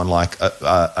for someone like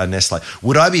a Nestle.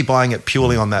 Would I be buying it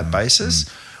purely on that basis?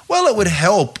 Well, it would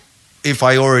help if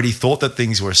I already thought that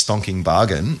things were a stonking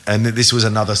bargain and that this was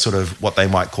another sort of what they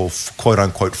might call quote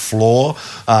unquote floor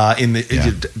in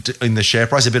the share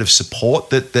price, a bit of support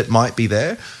that might be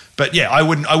there. But yeah,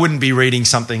 I wouldn't be reading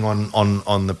something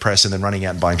on the press and then running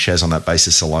out and buying shares on that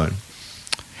basis alone.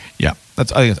 Yeah,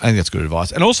 I think that's good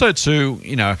advice. And also to,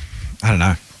 you know, I don't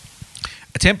know,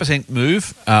 a 10%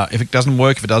 move, if it doesn't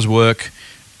work, if it does work,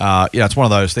 it's one of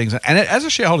those things. And as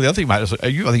a shareholder, the other thing, mate, I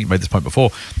think you made this point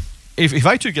before. If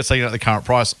A2 gets taken at the current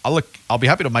price, I'll be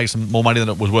happy to make some more money than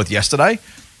it was worth yesterday.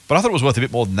 But I thought it was worth a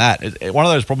bit more than that. One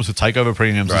of those problems with takeover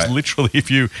premiums is literally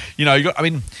if you got, I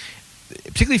mean,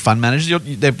 particularly fund managers,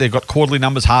 they've got quarterly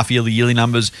numbers, half yearly, yearly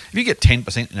numbers. If you get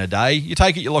 10% in a day, you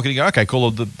take it, you look at it, you go, okay,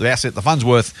 cool, the asset, the fund's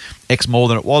worth X more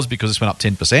than it was because this went up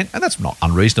 10%, and that's not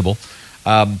unreasonable.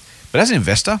 But as an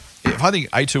investor, if I think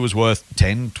A2 was worth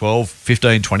 $10, $12,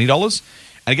 $15, $20,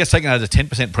 and it gets taken out at a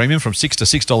 10% premium from $6 to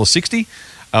 $6.60,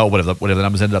 or whatever the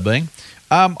numbers ended up being.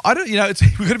 I don't.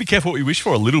 We've got to be careful what we wish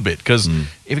for a little bit because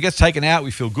if it gets taken out,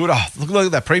 we feel good. Oh, look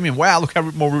at that premium! Wow, look how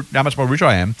much more rich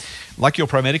I am. Like your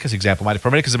Pro Medicus example, mate. If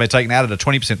Pro Medicus had been taken out at a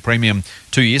 20% premium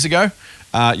 2 years ago, you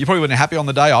probably wouldn't have been happy on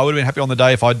the day. I would have been happy on the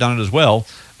day if I'd done it as well.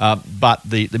 But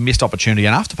the missed opportunity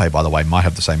and Afterpay, by the way, might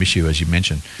have the same issue as you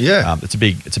mentioned. Yeah, it's a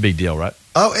big deal, right?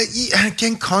 Oh,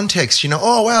 again, context.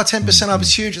 Oh wow, 10% up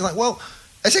is huge. Like, well.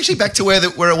 It's actually back to where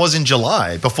it was in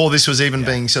July before this was even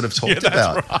being sort of talked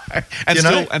about. Right.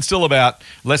 And still about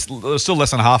less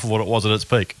than half of what it was at its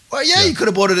peak. Well, you could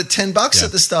have bought it at $10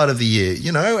 at the start of the year,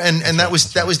 and that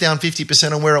was down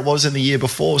 50% on where it was in the year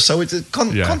before. So it's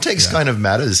context kind of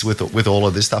matters with all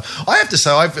of this stuff. I have to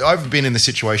say I've been in the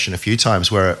situation a few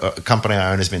times where a company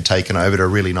I own has been taken over at a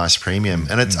really nice premium,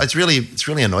 and it's really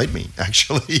annoyed me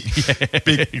actually.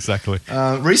 Exactly.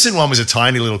 Recent one was a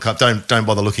tiny little cup. Don't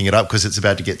bother looking it up because it's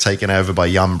about to get taken over by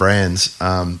Yum Brands,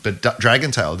 but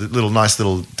Dragontail, the nice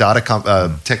little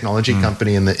data technology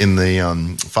company in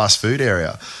the fast food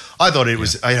area. I thought it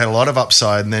had a lot of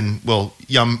upside, and then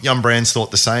Yum Brands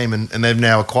thought the same, and they've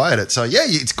now acquired it. So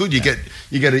it's good. You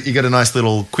get a nice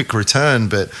little quick return,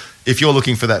 but if you're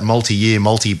looking for that multi-year,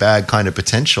 multi-bag kind of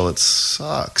potential, it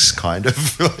sucks. Kind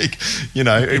of like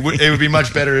it would be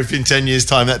much better if in 10 years'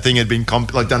 time that thing had been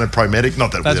done a Pro Medicus.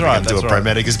 Not that we're going to do a Pro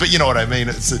Medicus, but you know what I mean.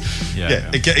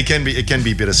 It can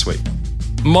be bittersweet.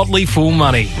 Motley Fool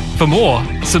Money. For more,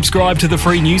 subscribe to the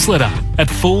free newsletter at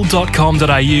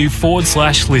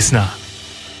fool.com.au/listener.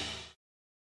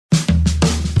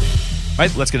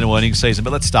 Mate, let's get into earnings season,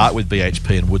 but let's start with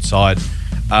BHP and Woodside.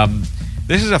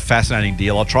 This is a fascinating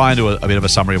deal. I'll try and do a bit of a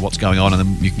summary of what's going on, and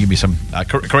then you can give me some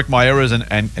correct my errors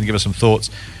and give us some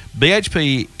thoughts.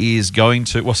 BHP is going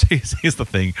to. Well, here's the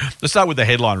thing. Let's start with the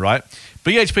headline, right?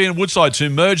 BHP and Woodside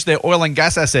to merge their oil and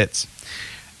gas assets.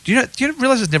 Do you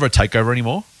realize there's never a takeover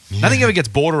anymore? Yeah. Nothing ever gets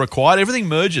bought or acquired. Everything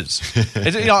merges.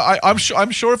 I'm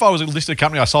sure if I was a listed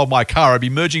company, I sold my car, I'd be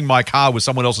merging my car with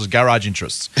someone else's garage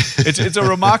interests. It's a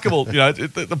remarkable,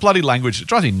 the bloody language. It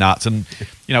drives me nuts. And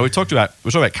we talked about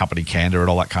company candor and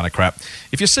all that kind of crap.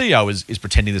 If your CEO is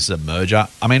pretending this is a merger,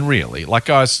 I mean, really,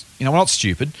 guys, we're not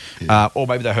stupid, or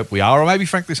maybe they hope we are, or maybe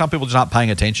frankly some people just aren't paying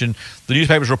attention. The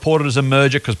newspapers reported it as a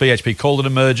merger because BHP called it a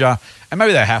merger, and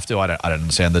maybe they have to. I don't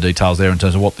understand the details there in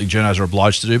terms of what the journos are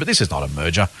obliged to do, but this is not a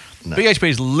merger. No. BHP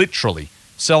is literally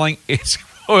selling its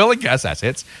oil and gas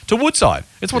assets to Woodside.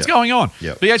 It's what's going on.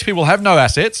 Yep. BHP will have no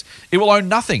assets. It will own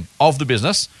nothing of the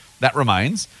business. That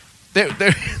remains. There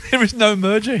is no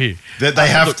merger here. They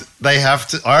have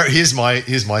to. Here's my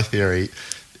theory.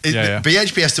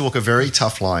 BHP has to walk a very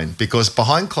tough line because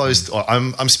behind closed,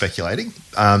 I'm speculating,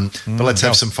 but let's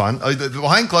have some fun.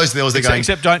 Behind closed doors, they're going.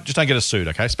 Except don't get us sued,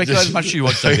 okay? Speculate as much as you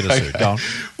want, don't get us sued. Go on.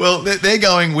 Well, they're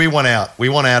going. We want out. We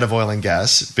want out of oil and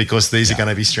gas because these are going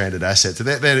to be stranded assets.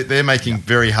 They're making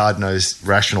very hard-nosed,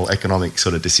 rational economic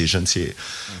sort of decisions here.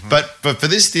 Mm-hmm. But for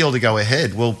this deal to go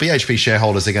ahead, well, BHP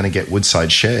shareholders are going to get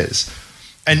Woodside shares.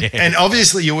 And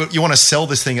obviously you want to sell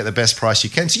this thing at the best price you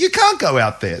can. So you can't go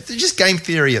out there. Just game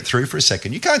theory it through for a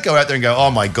second. You can't go out there and go, oh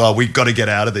my God, we've got to get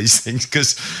out of these things.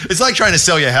 Because it's like trying to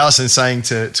sell your house and saying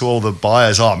to all the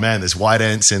buyers, oh man, there's white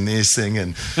ants in this thing.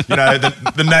 And,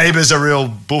 the neighbors are real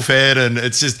bullfed. And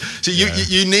it's just, so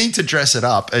you need to dress it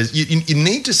up. You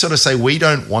need to sort of say, we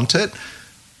don't want it.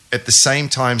 At the same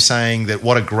time saying that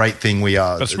what a great thing we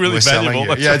are. That's really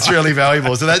valuable. It's really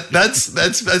valuable. So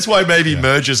that's why maybe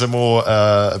merge is a more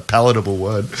palatable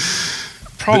word.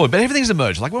 Probably, but everything's a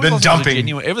merge. Like then dumping.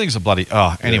 Everything's a bloody...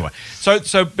 Anyway. So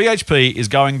BHP is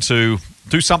going to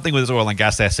do something with its oil and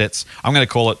gas assets. I'm going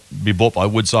to call it be bought by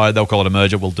Woodside. They'll call it a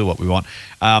merger. We'll do what we want.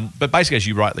 But basically, as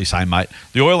you rightly say, mate,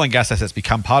 the oil and gas assets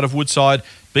become part of Woodside.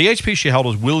 BHP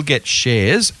shareholders will get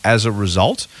shares as a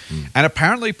result. And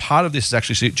apparently part of this is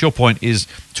actually, to your point, is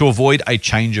to avoid a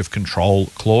change of control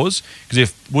clause. Because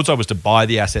if Woodside was to buy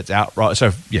the assets outright,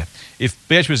 if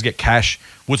BHP was to get cash,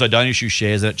 Woodside don't issue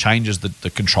shares, then it changes the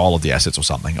control of the assets or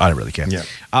something. I don't really care. Yeah.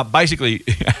 Basically,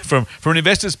 from an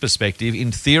investor's perspective,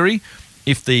 in theory,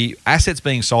 if the assets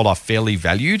being sold are fairly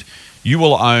valued, you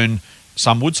will own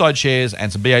some Woodside shares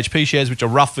and some BHP shares, which are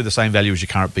roughly the same value as your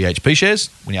current BHP shares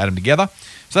when you add them together.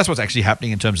 So that's what's actually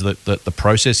happening in terms of the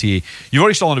process here. You've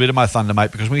already stolen a bit of my thunder,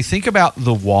 mate, because when we think about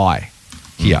the why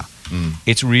here,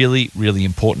 it's really, really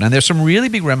important. And there's some really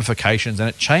big ramifications, and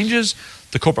it changes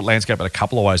the corporate landscape in a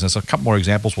couple of ways. And there's a couple more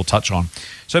examples we'll touch on.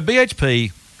 So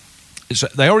BHP,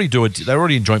 they're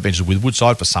already in joint ventures with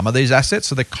Woodside for some of these assets,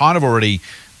 so they're kind of already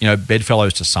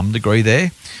bedfellows to some degree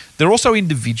there. They're also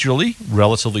individually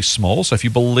relatively small. So if you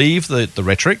believe the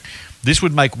rhetoric, this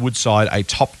would make Woodside a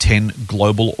top 10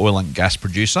 global oil and gas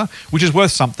producer, which is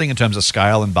worth something in terms of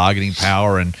scale and bargaining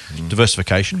power and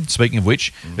diversification. Speaking of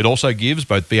which, it also gives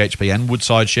both BHP and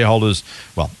Woodside shareholders,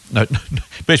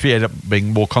 BHP ended up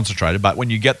being more concentrated, but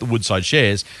when you get the Woodside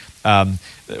shares,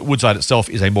 Woodside itself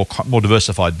is a more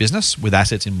diversified business with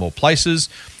assets in more places.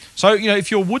 So, if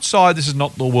you're Woodside, this is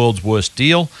not the world's worst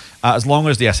deal, as long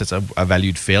as the assets are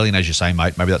valued fairly. And as you say,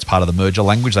 mate, maybe that's part of the merger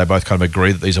language. They both kind of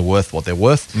agree that these are worth what they're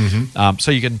worth.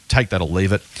 So you can take that or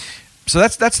leave it. So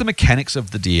that's the mechanics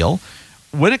of the deal.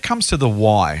 When it comes to the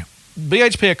why,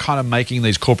 BHP are kind of making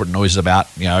these corporate noises about,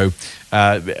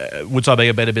 Woodside being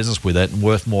a better business with it and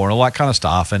worth more and all that kind of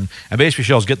stuff. And BHP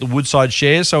shareholders get the Woodside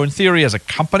shares. So in theory, as a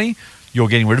company, you're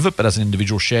getting rid of it, but as an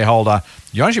individual shareholder,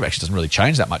 your ownership actually doesn't really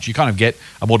change that much. You kind of get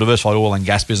a more diversified oil and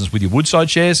gas business with your Woodside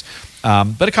shares,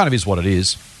 but it kind of is what it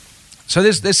is. So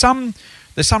there's some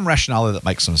rationale that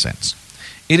makes some sense.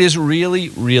 It is really,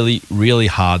 really, really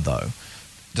hard, though,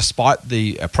 despite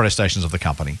the protestations of the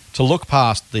company, to look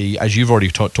past as you've already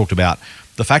talked about,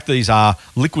 the fact that these are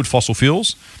liquid fossil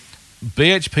fuels.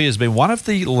 BHP has been one of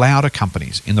the louder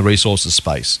companies in the resources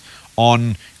space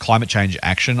on climate change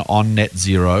action, on net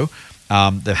zero.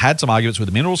 They've had some arguments with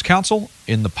the Minerals Council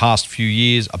in the past few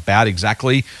years about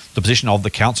exactly the position of the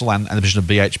council and the position of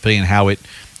BHP and how it,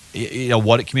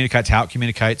 what it communicates, how it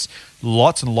communicates.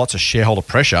 Lots and lots of shareholder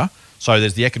pressure. So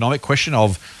there's the economic question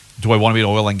of, do I want to be in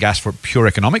oil and gas for pure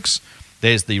economics?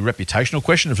 There's the reputational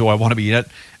question of, do I want to be in it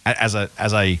as an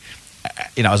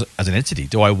entity?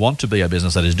 Do I want to be a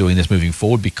business that is doing this moving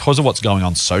forward because of what's going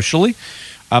on socially?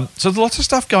 So there's lots of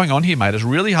stuff going on here, mate. It's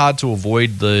really hard to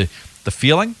avoid the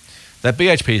feeling that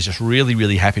BHP is just really,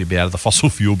 really happy to be out of the fossil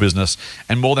fuel business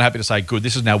and more than happy to say, good,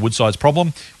 this is now Woodside's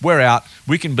problem. We're out.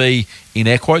 We can be, in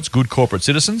air quotes, good corporate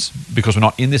citizens because we're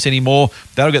not in this anymore.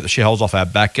 That'll get the shareholders off our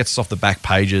back, gets us off the back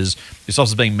pages. This stuff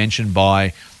is being mentioned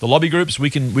by the lobby groups. We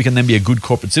can then be a good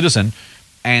corporate citizen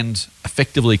and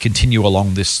effectively continue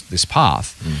along this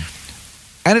path.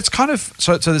 And it's kind of,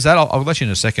 so there's that. I'll let you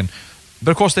in a second.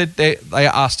 But of course, they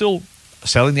are still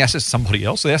selling the assets to somebody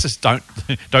else. So the assets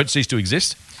don't cease to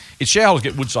exist. Its shareholders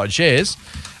get Woodside shares.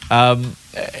 So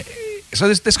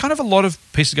there's kind of a lot of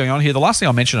pieces going on here. The last thing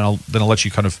I'll mention, and then I'll let you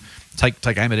kind of take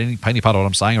aim at any part of what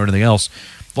I'm saying or anything else.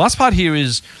 The last part here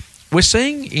is we're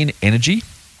seeing in energy,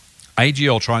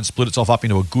 AGL try and split itself up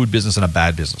into a good business and a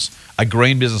bad business, a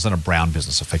green business and a brown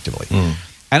business, effectively.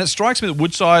 And it strikes me that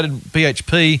Woodside and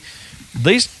BHP,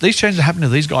 these changes are happening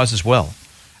to these guys as well.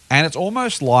 And it's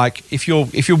almost like if you're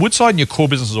Woodside and your core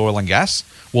business is oil and gas,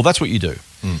 well, that's what you do.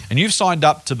 And you've signed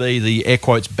up to be the air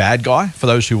quotes bad guy for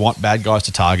those who want bad guys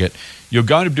to target. You're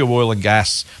going to do oil and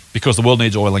gas because the world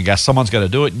needs oil and gas. Someone's going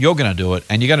to do it, and you're going to do it,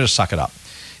 and you're going to just suck it up.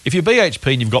 If you're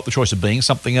BHP and you've got the choice of being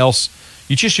something else,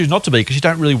 you just choose not to be because you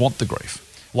don't really want the grief.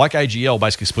 Like AGL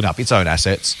basically split up its own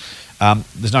assets.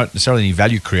 There's not necessarily any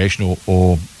value creation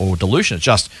or dilution. It's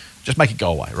just make it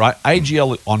go away, right?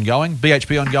 AGL ongoing,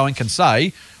 BHP ongoing can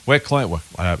say, we're clean.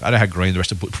 I don't know how green the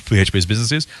rest of BHP's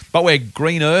business is, but we're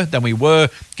greener than we were.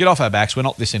 Get off our backs. We're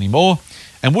not this anymore.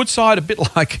 And Woodside, a bit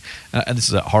like, and this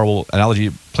is a horrible analogy,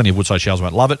 plenty of Woodside shares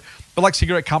won't love it, but like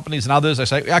cigarette companies and others, they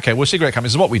say, okay, well, cigarette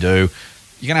companies, this is what we do.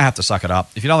 You're going to have to suck it up.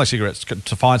 If you don't like cigarettes,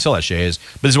 to fine, sell our shares.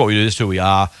 But this is what we do. This is who we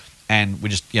are. And we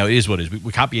just, it is what it is.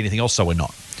 We can't be anything else, so we're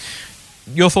not.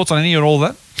 Your thoughts on any or all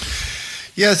of that?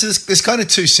 Yeah, so there's kind of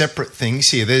two separate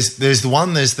things here. There's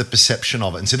the perception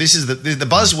of it. And so this is the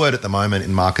buzzword at the moment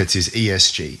in markets is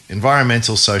ESG,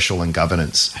 environmental, social, and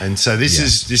governance. And so this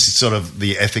is sort of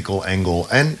the ethical angle,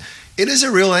 and it is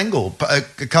a real angle.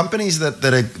 Companies that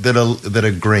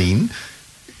are green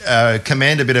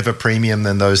command a bit of a premium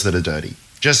than those that are dirty,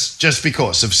 just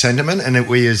because of sentiment, and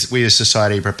we as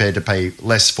society are prepared to pay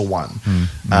less for one.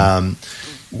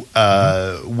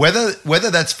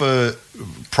 Whether that's for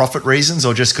profit reasons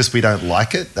or just because we don't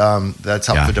like it, that's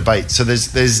up for debate. So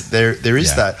there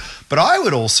is that. But I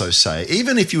would also say,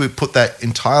 even if you would put that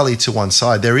entirely to one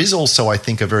side, there is also, I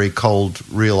think, a very cold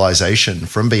realization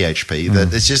from BHP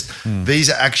that it's just these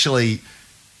are actually,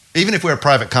 even if we're a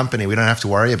private company, we don't have to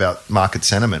worry about market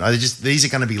sentiment. These are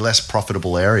going to be less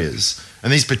profitable areas,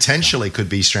 and these potentially could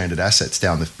be stranded assets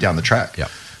down the track.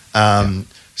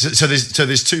 So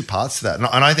there's two parts to that, and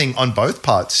I think on both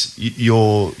parts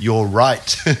you're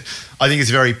right. I think it's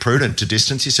very prudent to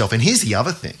distance yourself. And here's the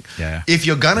other thing: if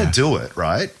you're going to do it,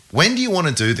 right, when do you want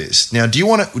to do this? Now, do you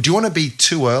want to be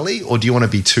too early or do you want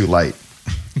to be too late?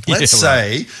 Let's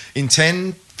say in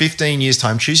 10, 15 years'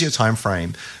 time, choose your time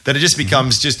frame, that it just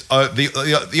becomes just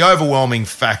the overwhelming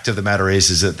fact of the matter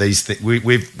is that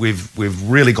we've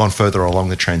really gone further along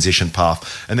the transition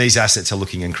path, and these assets are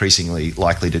looking increasingly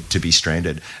likely to be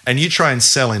stranded. And you try and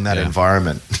sell in that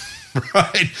environment,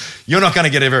 right? You're not going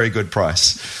to get a very good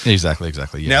price. Exactly.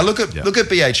 Yeah. Now look at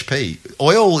BHP.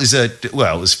 Oil is it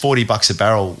was $40 a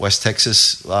barrel West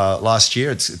Texas last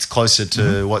year. It's closer to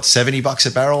 $70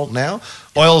 a barrel now.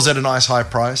 Oil's at a nice high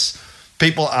price.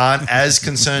 People aren't as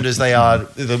concerned as they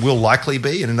will likely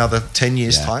be in another 10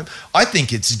 years' time. I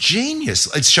think it's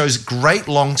genius. It shows great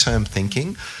long-term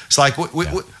thinking. It's like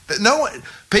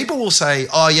people will say,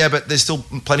 "Oh, yeah, but there's still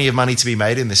plenty of money to be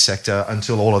made in this sector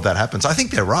until all of that happens." I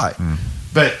think they're right,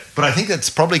 but I think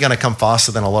that's probably going to come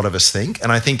faster than a lot of us think.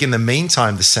 And I think in the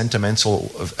meantime, the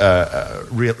sentimental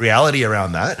reality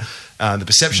around that, the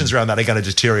perceptions around that are going to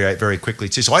deteriorate very quickly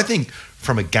too. So I think,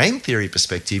 from a game theory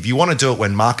perspective, you want to do it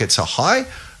when markets are high,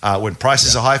 when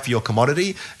prices are high for your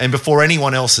commodity, and before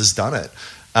anyone else has done it.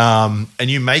 And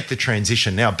you make the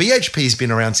transition. Now, BHP's been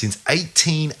around since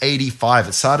 1885.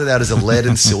 It started out as a lead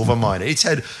and silver mine. It's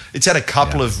had a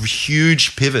couple of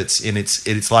huge pivots in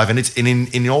its life, and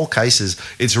in all cases,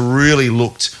 it's really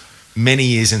looked many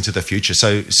years into the future.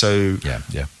 So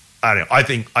I don't know.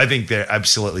 I think they're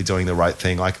absolutely doing the right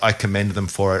thing. I commend them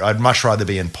for it. I'd much rather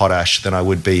be in potash than I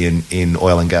would be in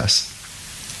oil and gas.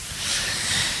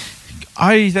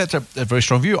 That's a very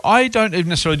strong view. I don't even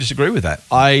necessarily disagree with that.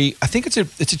 I think it's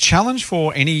a challenge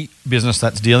for any business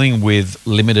that's dealing with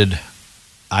limited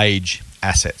age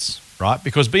assets, right?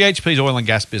 Because BHP's oil and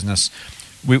gas business,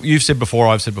 you've said before,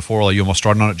 I've said before, although you're more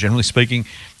strident on it generally speaking,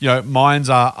 mines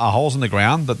are holes in the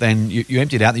ground that then you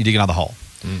empty it out and you dig another hole.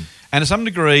 And to some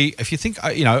degree, if you think,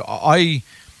 I'm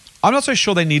not so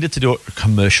sure they needed to do it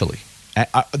commercially.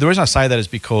 The reason I say that is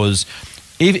because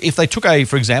if they took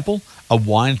for example, a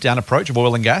wind down approach of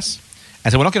oil and gas,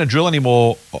 and said, we're not going to drill any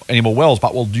more wells,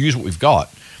 but we'll use what we've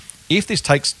got. If this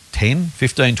takes 10,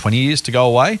 15, 20 years to go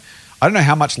away, I don't know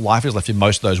how much life is left in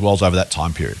most of those wells over that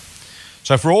time period.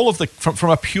 So for all of from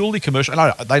a purely commercial,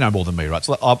 and they know more than me, right?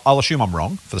 So I'll assume I'm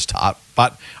wrong for the start,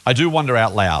 but I do wonder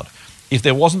out loud, if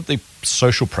there wasn't the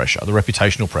social pressure, the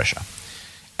reputational pressure,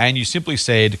 and you simply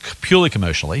said purely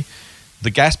commercially, the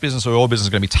gas business or oil business is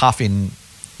going to be tough in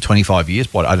 25 years,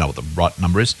 but I don't know what the right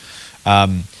number is.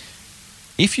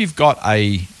 If you've got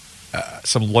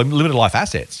some limited life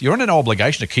assets, you're under no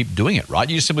obligation to keep doing it, right?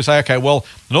 You just simply say, okay, well,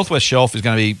 the Northwest Shelf is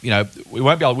going to be, we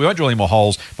won't drill any more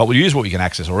holes, but we'll use what we can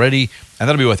access already, and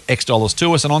that'll be worth X dollars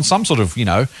to us, and on some sort of,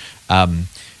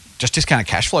 just discounted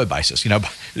cash flow basis.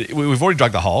 We've already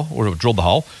dug the hole or drilled the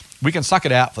hole. We can suck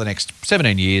it out for the next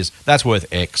 17 years. That's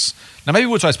worth X. Now, maybe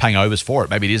Woodside's paying overs for it.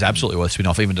 Maybe it is absolutely worth spin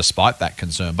off, even despite that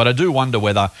concern. But I do wonder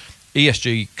whether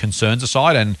ESG concerns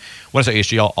aside, and when I say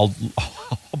ESG, I'll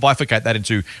bifurcate that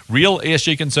into real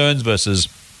ESG concerns versus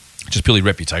Just purely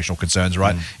reputational concerns,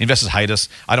 right? Investors hate us.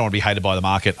 I don't want to be hated by the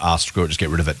market. Screw it, just get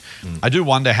rid of it. I do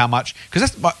wonder how much,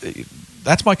 because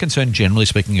that's my concern generally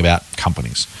speaking about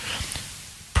companies.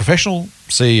 Professional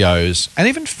CEOs and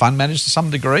even fund managers to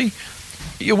some degree,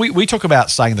 we talk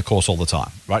about staying the course all the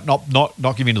time, right? Not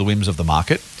giving in to the whims of the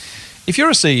market. If you're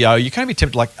a CEO, you can be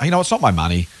tempted like, it's not my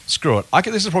money. Screw it.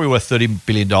 This is probably worth $30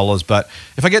 billion, but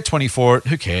if I get 20 for it,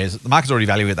 who cares? The market's already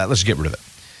valuing that. Let's just get rid of it.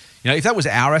 If that was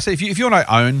our asset, if you and I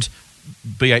owned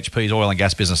BHP's oil and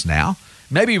gas business now,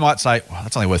 maybe you might say, well,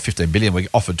 that's only worth $15 billion. We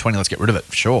offered 20, let's get rid of it.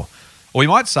 Sure. Or you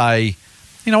might say,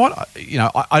 you know what?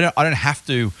 I don't have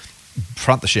to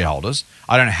front the shareholders.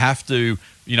 I don't have to,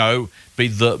 be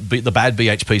the bad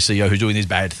BHP CEO who's doing these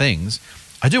bad things.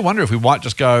 I do wonder if we might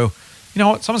just go, you know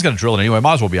what, someone's going to drill it anyway.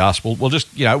 Might as well be us. We'll just,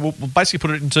 we'll basically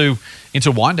put it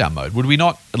into wind down mode. Would we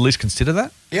not at least consider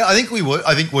that? Yeah, I think we would.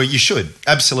 I think you should,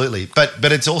 absolutely. But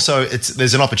it's also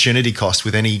there's an opportunity cost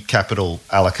with any capital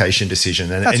allocation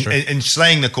decision, and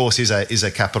staying the course is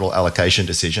a capital allocation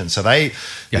decision. So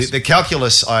the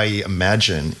calculus, I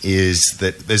imagine, is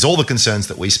that there's all the concerns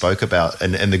that we spoke about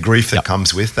and the grief that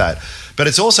comes with that. But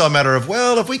it's also a matter of,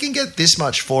 well, if we can get this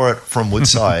much for it from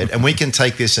Woodside, and we can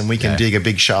take this and we can dig a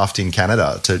big shaft in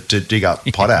Canada to dig up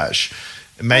potash.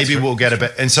 Maybe we'll get a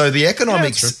bit, and so the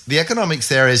economics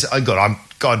there is.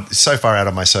 I'm so far out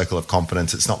of my circle of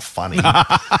competence. It's not funny,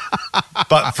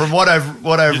 but from what I've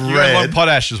read,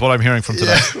 potash is what I'm hearing from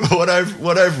today. Yeah,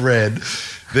 what I've read,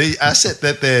 the asset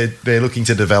that they're looking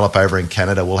to develop over in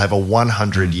Canada will have a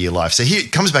 100-year life. So here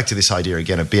it comes back to this idea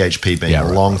again of BHP being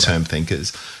long-term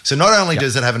thinkers. So not only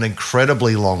does it have an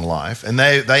incredibly long life, and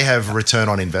they have return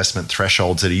on investment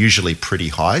thresholds that are usually pretty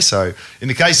high. So in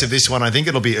the case of this one, I think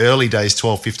it'll be early days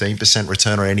 12-15%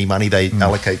 return on any money they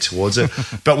allocate towards it,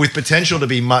 but with potential to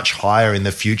be much higher in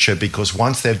the future, because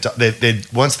once they've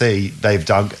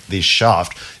dug this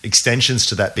shaft, extensions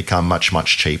to that become much,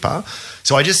 much cheaper.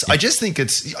 So I just think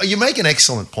you make an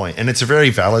excellent point, and it's a very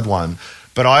valid one.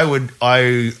 But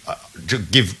I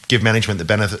give management the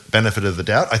benefit of the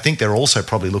doubt. I think they're also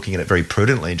probably looking at it very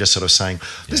prudently and just sort of saying,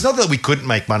 there's not that we couldn't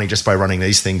make money just by running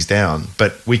these things down,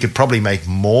 but we could probably make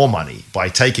more money by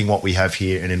taking what we have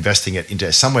here and investing it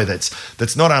into somewhere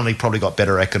that's not only probably got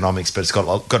better economics, but it's got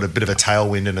a bit of a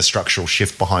tailwind and a structural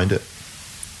shift behind it.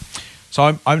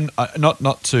 So I'm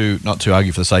not to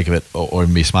argue for the sake of it or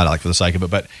be smart aleck for the sake of it,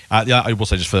 but I will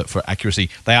say just for accuracy,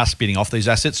 they are spinning off these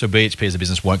assets. So BHP as a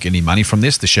business won't get any money from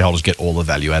this. The shareholders get all the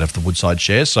value out of the Woodside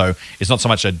shares. So it's not so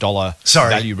much a dollar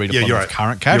value redeployment of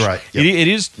current cash. You're right. Yep.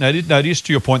 It is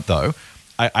to your point though,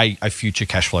 a future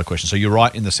cash flow question. So you're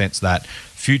right in the sense that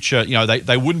future,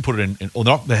 they wouldn't put it in, or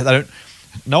they don't.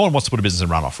 No one wants to put a business in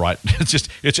runoff, right?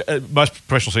 Most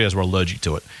professional CEOs are allergic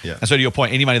to it. Yeah. And so to your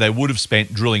point, any money they would have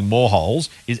spent drilling more holes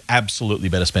is absolutely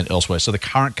better spent elsewhere. So the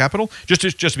current capital, just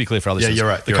to be clear for others, you're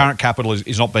right. The current capital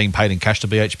is not being paid in cash to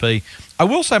BHP. I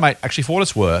will say, mate, actually for what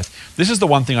it's worth, this is the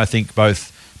one thing I think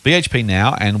both BHP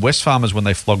now and Wesfarmers when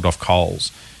they flogged off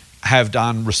Coles have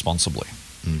done responsibly.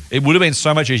 It would have been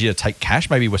so much easier to take cash.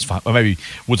 Maybe Woodside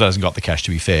hasn't got the cash,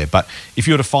 to be fair. But if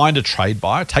you were to find a trade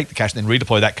buyer, take the cash and then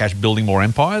redeploy that cash, building more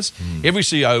empires, every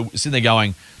CEO is sitting there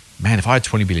going, man, if I had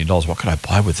 $20 billion, what could I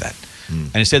buy with that?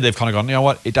 And instead they've kind of gone, you know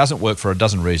what, it doesn't work for a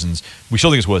dozen reasons. We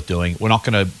still think it's worth doing. We're not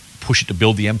going to push it to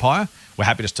build the empire. We're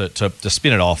happy just to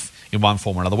spin it off in one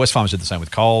form or another. Wesfarmers did the same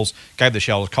with Coles, gave the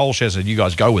shareholders Coles shares and you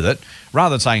guys go with it,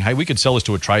 rather than saying, hey, we could sell this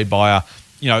to a trade buyer,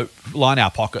 line our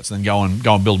pockets and then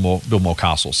go and build more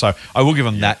castles. So I will give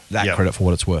them that credit for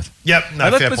what it's worth. Yep. No,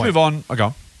 let's move on. Go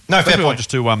on. No, fair point.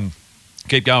 Just to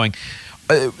keep going.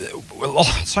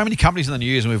 So many companies in the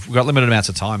news, and we've got limited amounts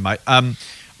of time, mate.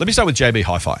 Let me start with JB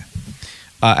HiFi.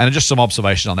 And just some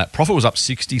observations on that. Profit was up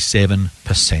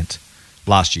 67%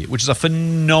 last year, which is a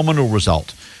phenomenal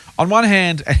result. On one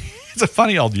hand, it's a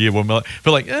funny old year when we're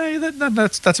like, hey,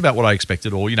 that's about what I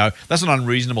expected, or that's an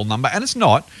unreasonable number, and it's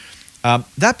not.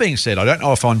 That being said, I don't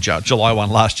know if on July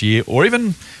 1 last year, or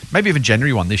maybe even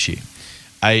January 1 this year,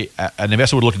 an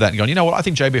investor would look at that and go, you know what, I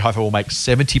think JB HiFi will make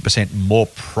 70% more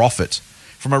profit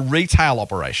from a retail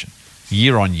operation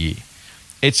year on year.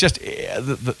 It's just,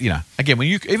 again, when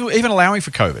you even allowing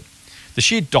for COVID, the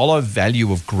sheer dollar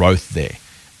value of growth there,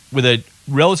 with a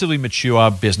relatively mature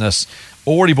business,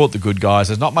 already bought the good guys.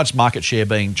 There's not much market share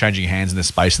changing hands in this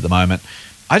space at the moment.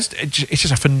 It's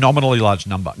just a phenomenally large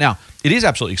number. Now, it is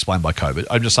absolutely explained by COVID.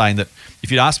 I'm just saying that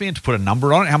if you'd asked me to put a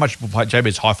number on it, how much will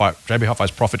JB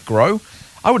HiFi's profit grow?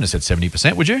 I wouldn't have said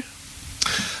 70%, would you?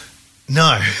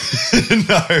 No.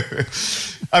 No.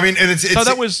 I mean, and it's so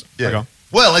that was... Yeah.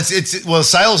 Well, it's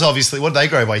sales obviously, what did they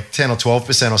grow by 10 or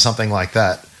 12% or something like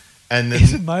that? And then,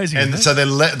 It's amazing, And isn't it?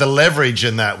 so the leverage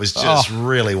in that was just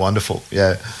really wonderful.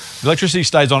 Yeah. The electricity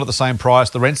stays on at the same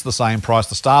price. The rent's the same price.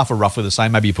 The staff are roughly the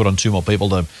same. Maybe you put on 2 more people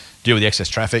to deal with the excess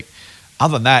traffic.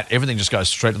 Other than that, everything just goes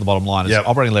straight to the bottom line. Yep.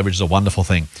 Operating leverage is a wonderful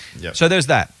thing. Yep. So there's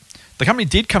that. The company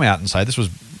did come out and say, this was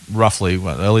roughly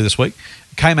early this week,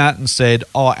 came out and said,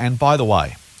 and by the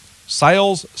way,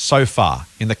 sales so far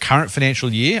in the current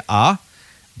financial year are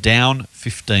down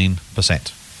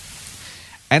 15%.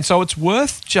 And so it's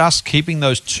worth just keeping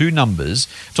those two numbers.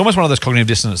 It's almost one of those cognitive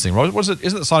dissonance things, right? Isn't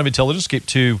it the sign of intelligence? Keep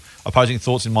two opposing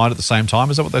thoughts in mind at the same time.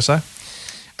 Is that what they say?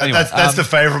 Anyway, That's the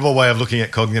favourable way of looking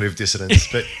at cognitive dissonance.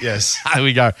 But yes. There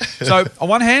we go. So on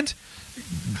one hand,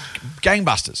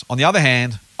 gangbusters. On the other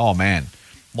hand,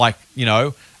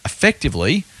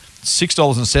 effectively,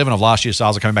 $6.07 of last year's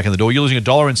sales are coming back in the door. You're losing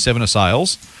 $1.07 of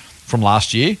sales from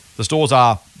last year. The stores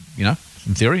are, in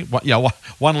theory,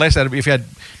 one less out of, if you had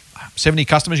 70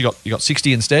 customers, you got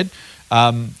 60 instead.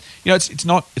 It's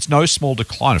no small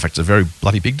decline. In fact, it's a very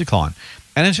bloody big decline.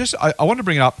 And it's just I want to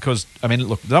bring it up because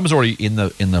look, the numbers are already in the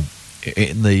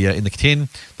tin.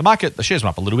 The market, the shares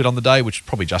went up a little bit on the day, which is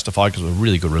probably justified because it was a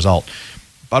really good result.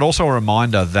 But also a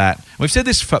reminder that we've said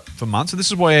this for months, and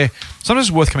this is where sometimes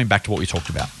it's worth coming back to what we talked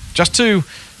about. Just to,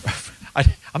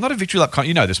 I'm not a victory lap.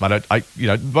 You know this, mate.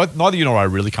 Neither you nor I are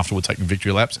really comfortable with taking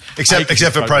victory laps,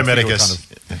 except for Pro Medicus.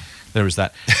 There is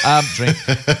that. Drink.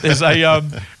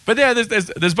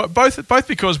 There's both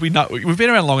because we know we've been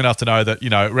around long enough to know that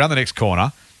around the next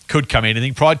corner could come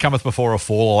anything. Pride cometh before a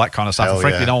fall, all that kind of stuff. Hell And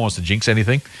frankly, yeah. no one wants to jinx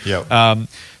anything. Yep.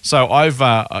 So I've,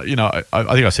 I think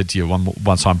I said to you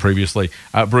one time previously,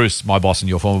 Bruce, my boss and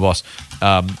your former boss,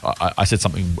 I said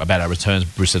something about our returns.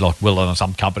 Bruce said, well done on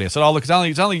some company. I said, look, it's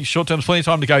only short term, there's plenty of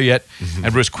time to go yet. Mm-hmm.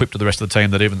 And Bruce quipped to the rest of the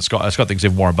team that even Scott thinks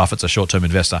even Warren Buffett's a short term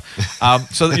investor.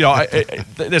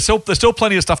 There's still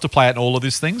plenty of stuff to play out in all of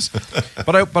these things.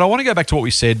 But I want to go back to what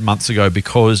we said months ago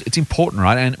because it's important,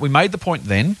 right? And we made the point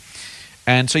then.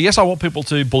 And so, yes, I want people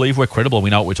to believe we're credible. We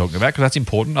know what we're talking about because that's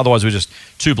important. Otherwise, we're just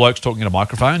two blokes talking into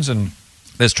microphones and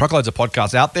there's truckloads of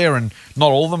podcasts out there and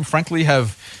not all of them, frankly,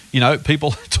 have,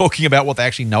 people talking about what they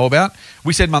actually know about.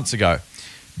 We said months ago,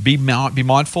 be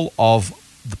mindful of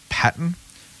the pattern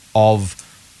of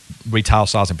retail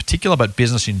sales in particular, but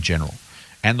business in general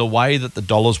and the way that the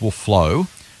dollars will flow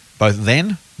both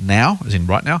then, now, as in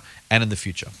right now, and in the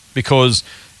future. Because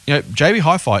JB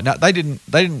HiFi, now they didn't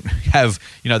have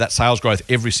that sales growth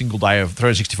every single day of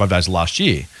 365 days of last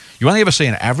year. You only ever see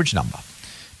an average number.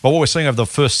 But what we're seeing over the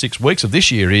first 6 weeks of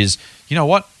this year is,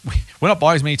 we're not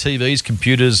buying as many TVs,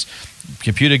 computers,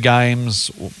 computer games,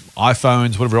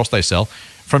 iPhones, whatever else they sell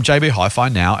from JB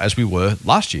HiFi now as we were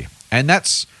last year. And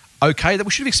that's okay. That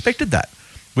we should have expected that.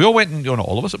 We all went and, not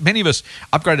all of us, many of us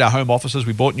upgraded our home offices.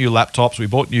 We bought new laptops. We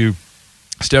bought new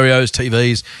stereos,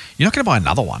 TVs. You're not going to buy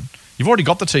another one. You've already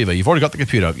got the TV. You've already got the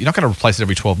computer. You're not going to replace it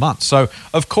every 12 months. So,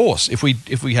 of course, if we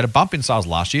had a bump in sales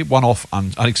last year, one-off,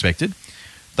 unexpected,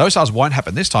 those sales won't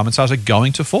happen this time and sales are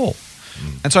going to fall.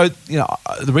 And so,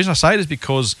 the reason I say it is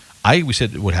because, A, we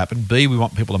said it would happen. B, we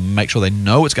want people to make sure they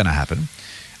know it's going to happen.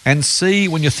 And C,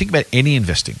 when you think about any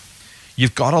investing,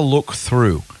 you've got to look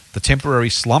through the temporary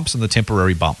slumps and the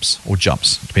temporary bumps or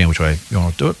jumps, depending on which way you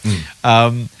want to do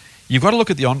it. You've got to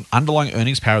look at the underlying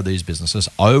earnings power of these businesses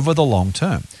over the long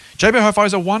term. JB HiFi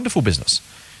is a wonderful business.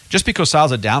 Just because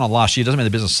sales are down on last year doesn't mean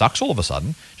the business sucks all of a sudden.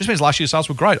 It just means last year's sales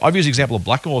were great. I've used the example of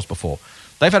Blackmores before.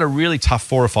 They've had a really tough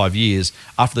 4 or 5 years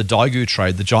after the Daigou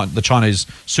trade, the Chinese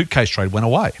suitcase trade went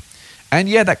away. And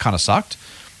yeah, that kind of sucked.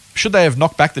 Should they have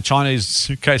knocked back the Chinese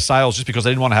suitcase sales just because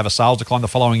they didn't want to have a sales decline the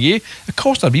following year? Of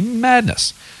course, that'd be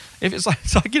madness. If it's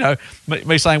like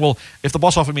me saying, well, if the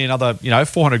boss offered me another,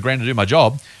 $400,000 to do my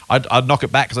job, I'd knock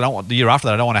it back because I don't want the year after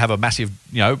that. I don't want to have a massive,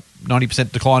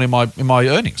 90% decline in my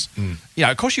earnings.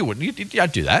 Of course you wouldn't. You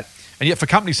don't do that. And yet for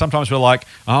companies, sometimes we're like,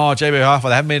 JB HiFi, they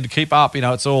haven't been able to keep up.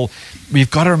 It's all. We've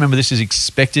got to remember this is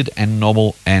expected and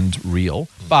normal and real.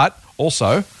 But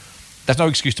also, that's no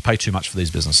excuse to pay too much for these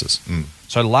businesses.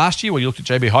 So last year when you looked at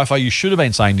JB HiFi, you should have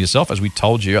been saying to yourself, as we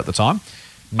told you at the time,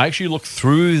 make sure you look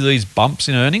through these bumps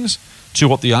in earnings to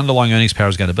what the underlying earnings power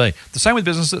is going to be. The same with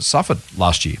businesses that suffered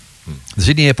last year. The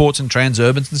Sydney airports and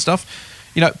Transurbans and stuff.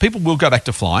 People will go back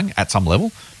to flying at some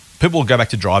level. People will go back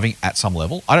to driving at some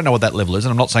level. I don't know what that level is,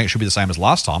 and I'm not saying it should be the same as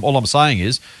last time. All I'm saying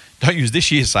is don't use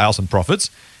this year's sales and profits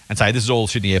and say this is all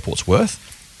Sydney airport's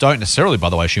worth. Don't necessarily, by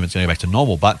the way, assume it's going to go back to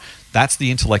normal, but that's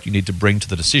the intellect you need to bring to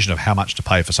the decision of how much to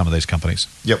pay for some of these companies.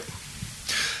 Yep.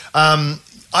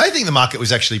 I think the market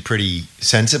was actually pretty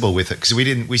sensible with it because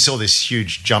we saw this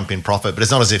huge jump in profit, but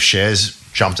it's not as if shares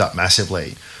jumped up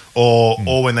massively.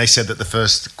 or when they said that the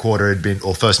first quarter had been,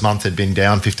 or first month had been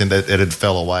down 15, that it had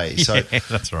fell away. So Yeah,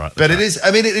 that's right. but it is,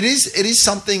 I mean, it is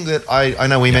something that I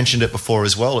know we mentioned it before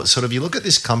as well. It's sort of, you look at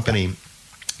this company,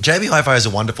 JB Hi-Fi has a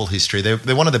wonderful history.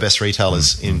 They're one of the best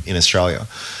retailers in Australia.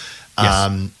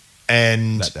 Yes.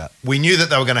 And we knew that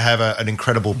they were going to have an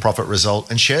incredible profit result,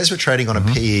 and shares were trading on a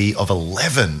PE of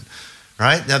 11.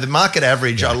 Right? Now, the market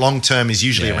average long term is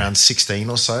usually around 16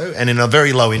 or so. And in a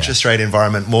very low interest rate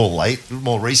environment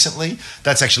more recently,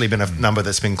 that's actually been a number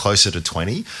that's been closer to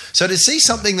 20. So to see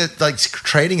something that like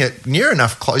trading at near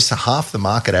enough close to half the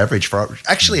market average for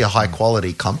actually a high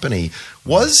quality company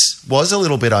was a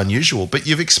little bit unusual. But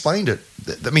you've explained it.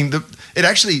 I mean, it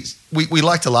actually, we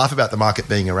like to laugh about the market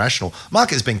being irrational.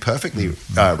 Market is being perfectly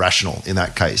rational in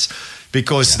that case.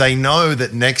 Because they know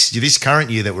that this current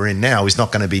year that we're in now is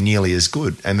not going to be nearly as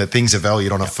good, and that things are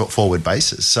valued on a forward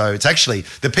basis. So it's actually,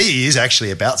 the PE is actually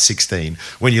about 16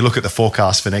 when you look at the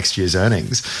forecast for next year's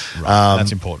earnings. Right.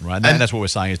 That's important, right? And that's what we're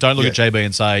saying is don't look at JB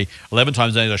and say 11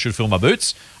 times earnings I should fill my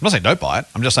boots. I'm not saying don't buy it.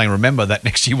 I'm just saying remember that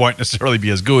next year won't necessarily be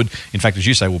as good. In fact, as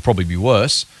you say, will probably be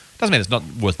worse. Doesn't mean it's not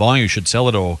worth buying. You should sell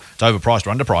it, or it's overpriced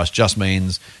or underpriced. Just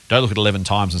means don't look at 11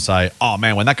 times and say, oh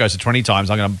man, when that goes to 20 times,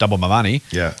 I'm going to double my money.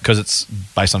 Yeah, because it's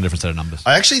based on a different set of numbers.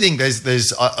 I actually think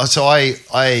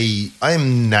I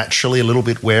am naturally a little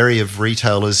bit wary of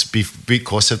retailers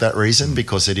because of that reason.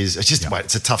 Because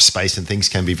it's a tough space and things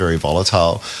can be very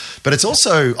volatile. But it's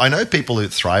also, I know people who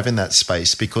thrive in that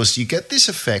space because you get this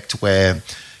effect where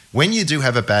when you do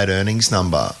have a bad earnings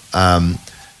number.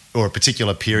 Or a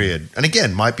particular period, and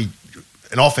again, might be,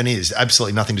 and often is,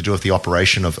 absolutely nothing to do with the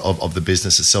operation of the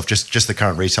business itself, just the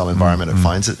current retail environment it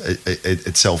finds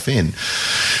itself in.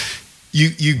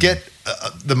 You get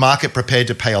the market prepared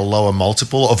to pay a lower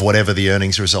multiple of whatever the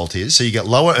earnings result is. So you get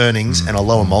lower earnings and a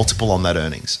lower multiple on that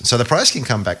earnings. So the price can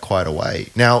come back quite a way.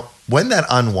 Now, when that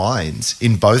unwinds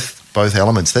in both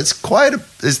elements, that's quite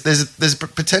there's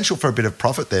potential for a bit of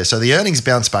profit there. So the earnings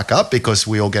bounce back up because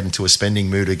we all get into a spending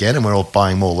mood again and we're all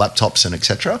buying more laptops and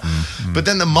etc. But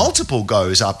then the multiple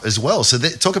goes up as well. So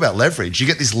talk about leverage. You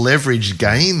get this leverage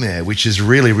gain there, which is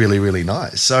really, really, really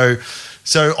nice.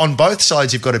 So on both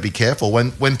sides, you've got to be careful.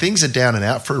 When things are down and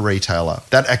out for a retailer,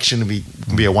 that actually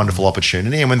can be a wonderful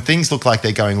opportunity. And when things look like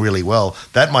they're going really well,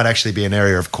 that might actually be an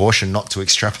area of caution not to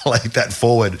extrapolate that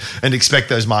forward and expect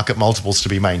those market multiples to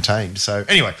be maintained. So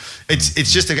anyway,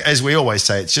 it's just, as we always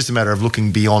say, it's just a matter of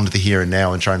looking beyond the here and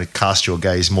now and trying to cast your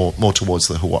gaze more towards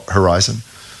the horizon.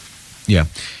 Yeah.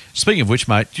 Speaking of which,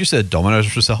 mate, did you see the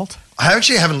Domino's result? I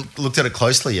actually haven't looked at it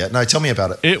closely yet. No, tell me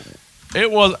about it. It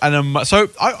was so.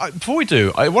 Before we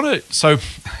do, I want to. So,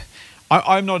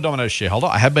 I'm not a Domino's shareholder.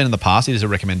 I have been in the past. It is a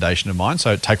recommendation of mine.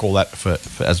 So take all that for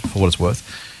what it's worth.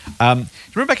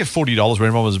 Remember back at $40 when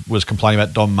everyone was complaining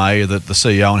about Don May, the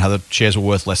CEO, and how the shares were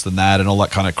worth less than that, and all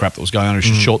that kind of crap that was going on. We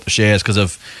should short the shares because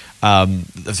of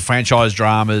the franchise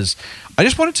dramas. I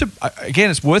just wanted to.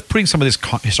 Again, it's worth putting some of this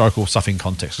historical stuff in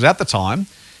context because at the time,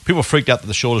 people were freaked out that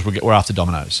the shorters were after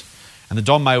Domino's. And the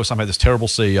Don May was somehow this terrible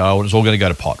CEO and it was all going to go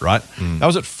to pot, right? That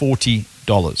was at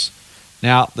 $40.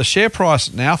 Now, the share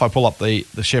price, now if I pull up the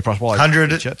share price while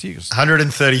I chat to you.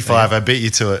 135, I beat you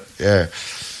to it, yeah.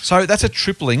 So that's a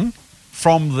tripling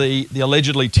from the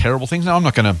allegedly terrible things. Now, I'm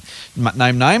not going to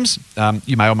name names.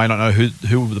 You may or may not know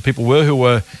who the people were who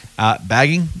were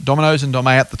bagging Domino's and Don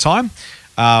May at the time.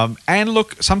 And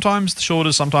look, sometimes the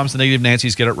shorters, sometimes the negative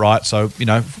Nancy's get it right. So,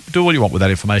 do what you want with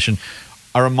that information.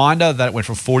 A reminder that it went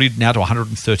from 40 now to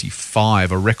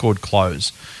 135, a record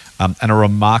close, and a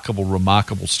remarkable,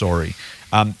 remarkable story.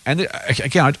 And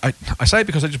again, I say it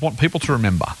because I just want people to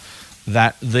remember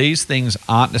that these things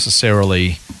aren't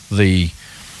necessarily the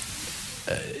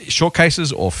short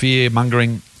cases or fear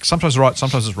mongering. Sometimes it's right,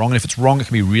 sometimes it's wrong. And if it's wrong, it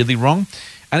can be really wrong.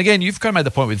 And again, you've kind of made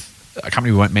the point with a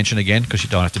company we won't mention again because you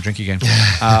don't have to drink again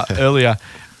earlier.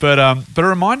 But a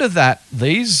reminder that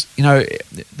these,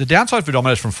 the downside for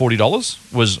Domino's from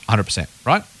 $40 was 100%,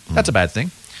 right? That's a bad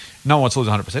thing. No one wants to lose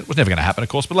 100%. It was never going to happen, of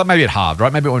course, but maybe it halved,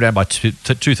 right? Maybe it went down by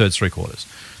two-thirds, three-quarters.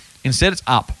 Instead, it's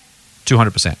up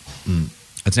 200%.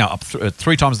 It's now up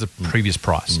three times the previous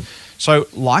price. So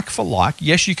like for like,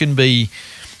 yes, you can be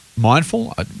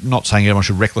mindful. I'm not saying everyone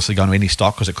should recklessly go into any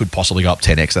stock because it could possibly go up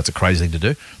 10x. That's a crazy thing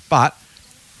to do. But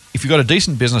if you've got a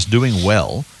decent business doing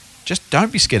well, just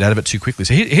don't be scared out of it too quickly.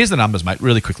 So here's the numbers, mate,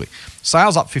 really quickly.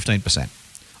 Sales up 15%.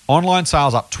 Online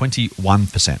sales up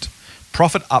 21%.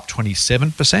 Profit up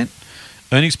 27%.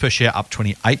 Earnings per share up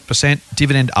 28%.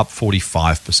 Dividend up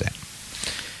 45%.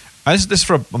 And this is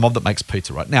for a mob that makes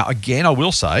pizza, right? Now, again, I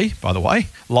will say, by the way,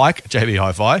 like JB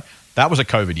Hi-Fi, that was a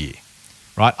COVID year,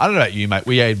 right? I don't know about you, mate.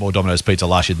 We ate more Domino's pizza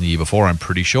last year than the year before, I'm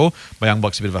pretty sure. My young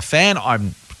bloke's a bit of a fan.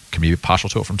 I'm can be a bit partial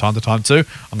to it from time to time too.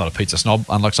 I'm not a pizza snob,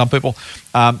 unlike some people.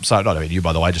 So not even you,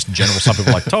 by the way, just in general. Some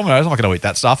people are like, Domino's, I'm not going to eat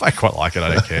that stuff. I quite like it.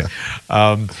 I don't care.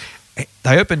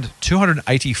 They opened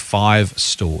 285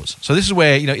 stores. So this is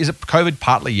where, is it COVID?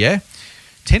 Partly, yeah.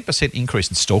 10% increase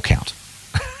in store count,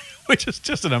 which is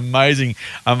just an amazing,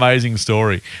 amazing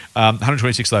story.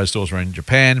 126 of those stores were in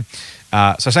Japan.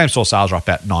 So same-store sales are up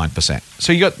about 9%.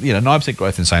 So you got 9%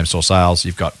 growth in same-store sales.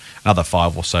 You've got another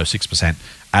 5 or so 6%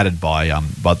 added by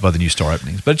the new store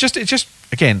openings. But it just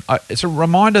again, it's a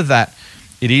reminder that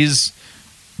it is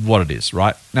what it is,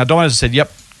 right? Now Domino's has said,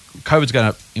 yep, COVID's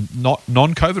going to not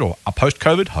non-COVID or a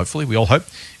post-COVID. Hopefully, we all hope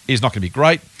is not going to be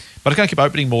great. But it's going to keep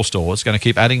opening more stores. It's going to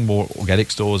keep adding more organic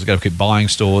stores. It's going to keep buying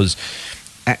stores.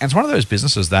 And it's one of those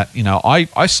businesses that,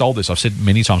 I sold this. I've said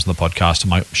many times on the podcast to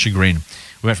my chagrin.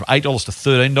 We went from $8 to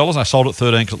 $13, and I sold it at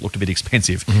 $13 because it looked a bit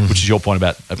expensive, which is your point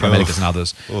about Pro Medicus and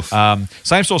others.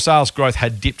 Same-store sales growth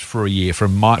had dipped for a year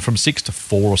from 6 to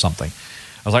 4 or something.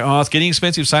 I was like, it's getting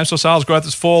expensive. Same-store sales growth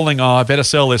is falling. I better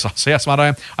sell this. See how smart I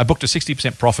am? I booked a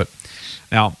 60% profit.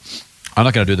 Now, I'm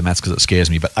not going to do the maths because it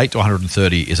scares me, but 8 to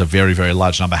 130 is a very, very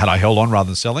large number had I held on rather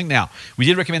than selling. Now, we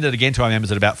did recommend it again to our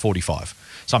members at about 45.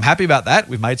 So I'm happy about that.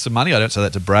 We've made some money. I don't say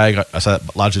that to brag. I say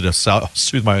that largely to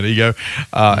soothe my own ego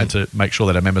and to make sure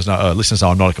that our members know, listeners know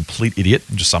I'm not a complete idiot.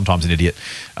 I'm just sometimes an idiot.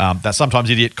 That sometimes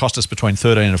idiot cost us between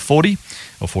 13 and 40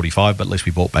 or 45, but at least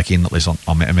we bought back in, at least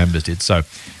our members did. So,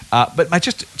 but mate,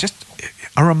 just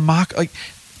a remark.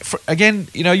 Again,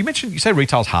 you say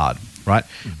retail's hard, right?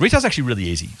 Retail's actually really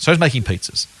easy. So is making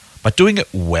pizzas. But doing it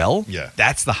well,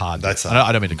 that's the hard bit.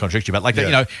 I don't mean to contradict you, but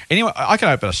anyway, I can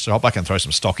open a shop, I can throw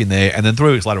some stock in there, and then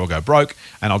 3 weeks later I'll go broke,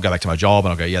 and I'll go back to my job,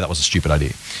 and I'll go, that was a stupid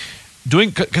idea.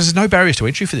 Because there's no barriers to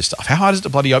entry for this stuff. How hard is it to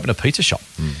bloody open a pizza shop?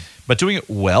 But doing it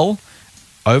well,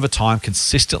 over time,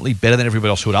 consistently, better than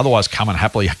everybody else who would otherwise come and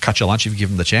happily cut your lunch if you give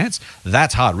them the chance,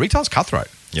 that's hard. Retail's cutthroat.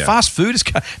 Yeah. Fast food is,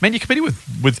 man, you're competing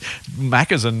with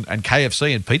Macca's and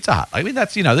KFC and Pizza Hut. I mean,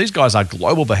 that's, these guys are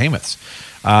global behemoths.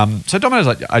 So Domino's,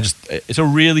 it's a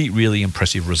really, really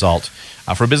impressive result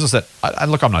for a business that,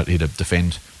 look, I'm not here to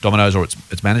defend Domino's or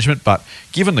its management, but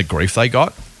given the grief they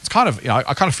got, it's kind of,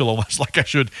 I kind of feel almost like I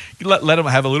should let them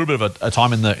have a little bit of a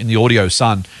time in the audio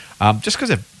sun, just because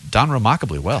they've done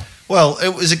remarkably well. Well,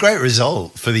 it was a great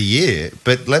result for the year,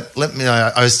 but let me.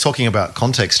 I was talking about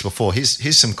context before.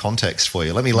 Here's some context for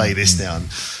you. Let me lay this down.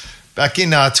 Back in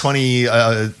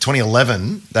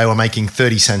 2011, they were making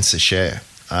 30 cents a share.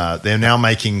 They're now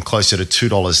making closer to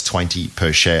 $2.20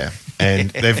 per share. And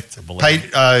they've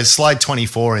paid slide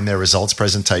 24 in their results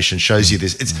presentation shows you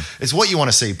this. It's what you want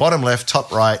to see. Bottom left,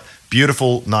 top right,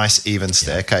 beautiful, nice, even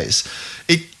staircase.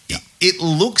 It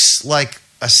looks like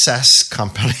a SaaS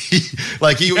company.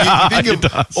 Like you think of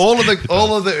all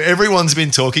of the everyone's been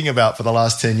talking about for the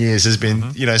last 10 years has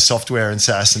been, software and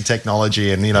SaaS and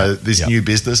technology and, this new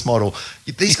business model.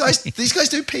 These guys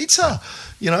do pizza.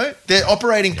 Their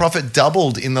operating profit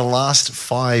doubled in the last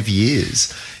 5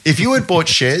 years. If you had bought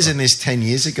shares in this 10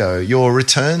 years ago, your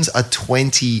returns are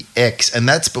 20x, and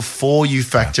that's before you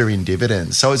factor in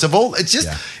dividends. So it's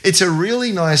a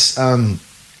really nice,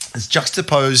 it's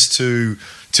juxtaposed to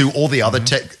all the other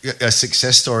tech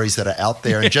success stories that are out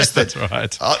there. And just that's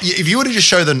right. If you were to just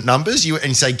show the numbers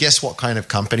and say, guess what kind of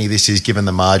company this is, given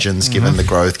the margins, given the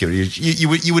growth,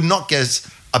 you would not guess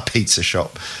a pizza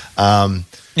shop.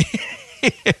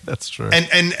 That's true.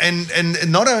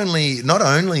 And not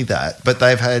only that, but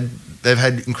they've had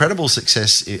incredible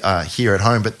success here at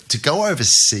home. But to go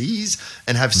overseas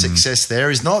and have success there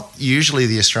is not usually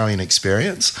the Australian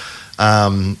experience.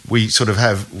 We sort of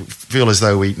feel as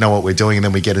though we know what we're doing, and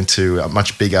then we get into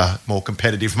much bigger, more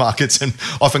competitive markets, and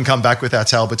often come back with our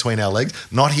tail between our legs.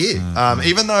 Not here.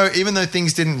 Even though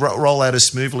things didn't roll out as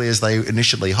smoothly as they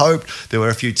initially hoped, there were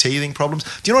a few teething problems.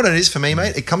 Do you know what it is for me,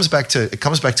 mate? It comes back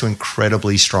to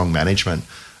incredibly strong management.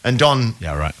 And Don,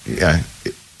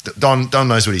 Don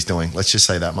knows what he's doing. Let's just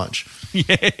say that much.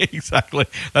 Yeah, exactly.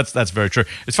 That's very true.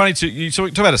 It's funny too. You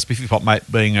talk about a spiffy pot, mate,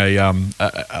 being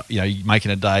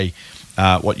making a day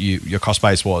what your cost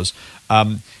base was.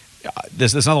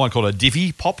 There's another one called a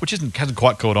divvy pop, which hasn't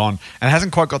quite caught on and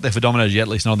hasn't quite got there for Domino's yet, at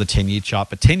least not on the 10-year chart.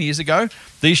 But 10 years ago,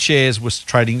 these shares was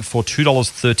trading for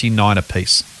 $2.39 a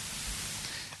piece.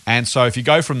 And so if you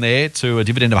go from there to a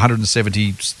dividend of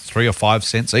 173 or 5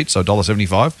 cents each, so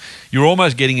 $1.75, you're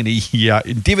almost getting in a year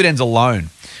in dividends alone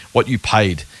what you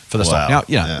paid for the stock.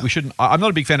 Now, we shouldn't. I'm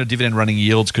not a big fan of dividend running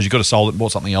yields because you've got to sell it and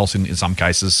bought something else in some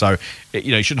cases. So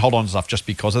you shouldn't hold on to stuff just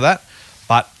because of that.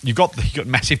 But you've got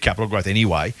massive capital growth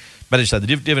anyway. But as I say,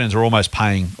 the dividends are almost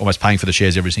paying for the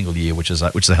shares every single year, which is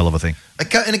a hell of a thing.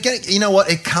 And again, you know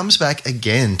what? It comes back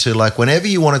again to like whenever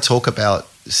you want to talk about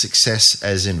success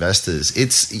as investors.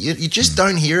 It's you just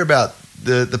don't hear about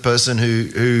the person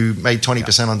who made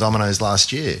 20% on Domino's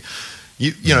last year.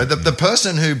 You know, the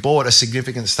person who bought a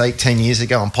significant stake 10 years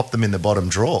ago and popped them in the bottom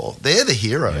drawer, they're the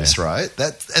heroes, right?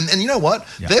 And you know what?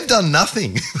 Yeah. They've done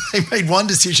nothing. They made one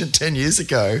decision 10 years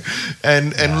ago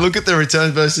and look at the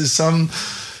returns versus some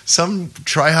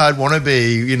try-hard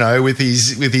wannabe, you know, with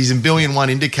his billion one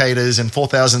indicators and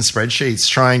 4,000 spreadsheets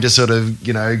trying to sort of,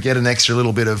 you know, get an extra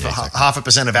little bit of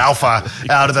 0.5% of alpha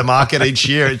out of the market each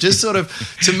year. It just sort of,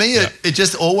 to me, it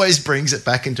just always brings it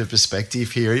back into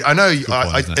perspective here. I know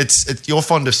you're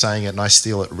fond of saying it, and I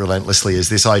steal it relentlessly, is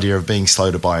this idea of being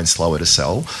slow to buy and slower to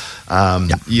sell.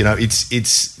 You know,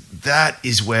 that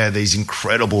is where these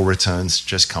incredible returns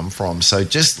just come from. So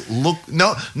just look,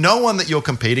 no one that you're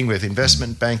competing with,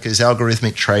 investment bankers,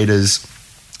 algorithmic traders,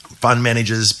 fund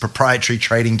managers, proprietary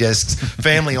trading desks,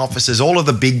 family offices, all of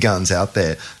the big guns out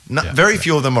there. Very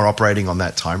few of them are operating on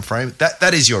that time frame.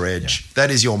 That is your edge. Yeah.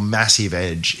 That is your massive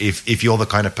edge if you're the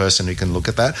kind of person who can look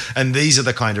at that. And these are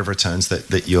the kind of returns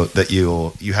that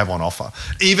you have on offer.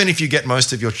 Even if you get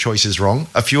most of your choices wrong,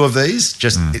 a few of these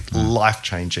just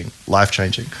life-changing.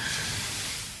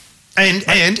 And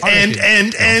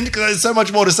there's so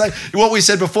much more to say. What we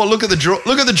said before, look at the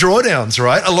drawdowns,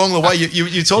 right? Along the way,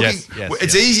 you're talking.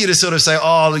 It's easier to sort of say,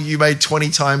 oh, you made 20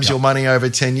 times your money over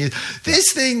 10 years.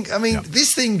 This thing,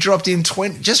 this thing dropped in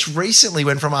 20, just recently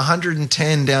went from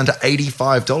 110 down to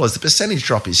 $85. The percentage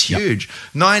drop is huge.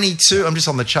 92, I'm just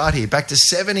on the chart here, back to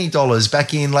 $70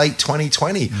 back in late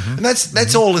 2020. And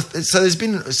that's all. So there's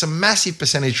been some massive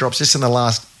percentage drops just in the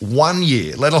last 1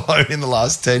 year, let alone in the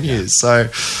last 10 years. So...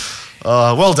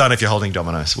 well done if you're holding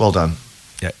Domino's. Well done.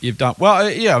 Yeah, you've done well.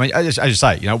 Yeah, I mean, as you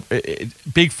say, you know,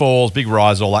 big falls, big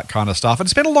rise, all that kind of stuff, and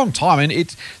it's been a long time. And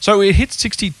it hit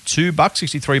 $62,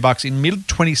 $63 in middle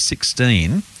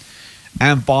 2016,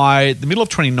 and by the middle of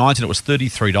 2019, it was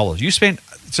 $33. You spent,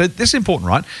 so this is important,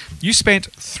 right? You spent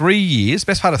 3 years,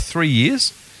 best part of 3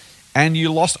 years, and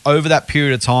you lost over that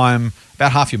period of time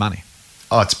about half your money.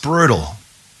 Oh, it's brutal.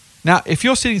 Now, if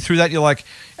you're sitting through that, you're like,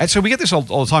 and so we get this all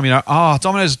the time, you know,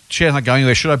 Domino's shares not going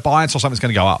anywhere. Should I buy until something's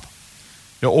going to go up?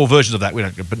 You know, all versions of that. We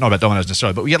don't, but not about Domino's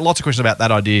necessarily. But we get lots of questions about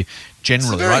that idea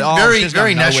generally, right?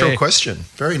 Very natural question.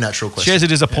 Very natural question. Shares are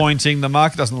disappointing. Yeah. The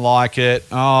market doesn't like it.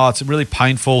 Oh, it's really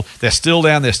painful. They're still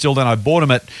down. I bought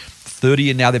them at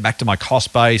 30 and now they're back to my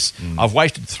cost base. I've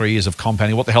wasted 3 years of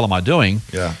compounding. What the hell am I doing?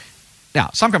 Yeah. Now,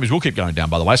 some companies will keep going down,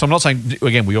 by the way. So I'm not saying,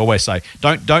 again, we always say,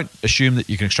 don't assume that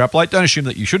you can extrapolate. Don't assume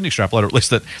that you shouldn't extrapolate, or at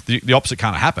least that the opposite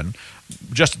can't happen.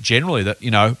 Just generally that,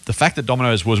 you know, the fact that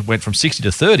Domino's went from 60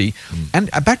 to 30, and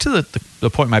back to the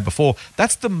point made before,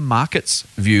 that's the market's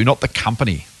view, not the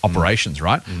company operations,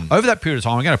 right? Over that period of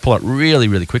time, I'm going to pull it really,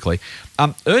 really quickly.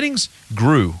 Earnings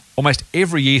grew almost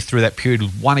every year through that period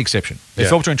with one exception. They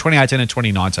fell between 2018 and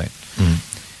 2019.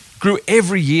 Grew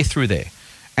every year through there.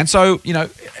 And so, you know,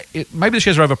 maybe the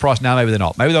shares are overpriced now, maybe they're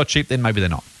not. Maybe they're cheap then, maybe they're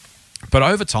not. But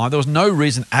over time, there was no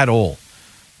reason at all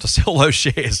to sell those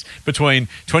shares between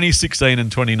 2016 and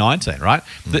 2019, right?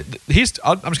 This is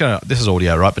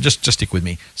audio, right? But just stick with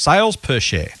me. Sales per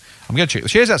share. I'm going to check. The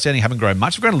shares outstanding haven't grown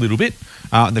much. They've grown a little bit,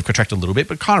 and they've contracted a little bit,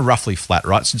 but kind of roughly flat,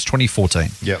 right, since 2014.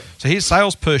 Yep. So here's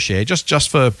sales per share, just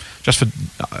for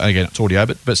again, it's audio,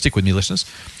 but stick with me, listeners.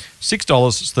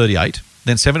 $6.38.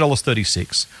 Then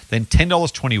 $7.36, then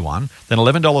 $10.21, then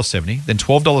 $11.70, then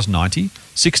 $12.90,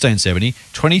 $16.70,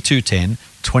 $22.10,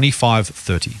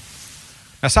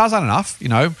 $25.30. Now, sales aren't enough, you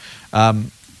know.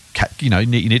 You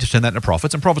need to turn that into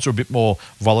profits, and profits are a bit more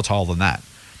volatile than that.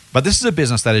 But this is a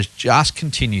business that has just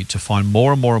continued to find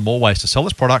more and more and more ways to sell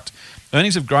this product.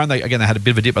 Earnings have grown. They had a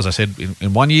bit of a dip, as I said,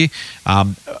 in 1 year.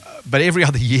 But every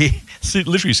other year,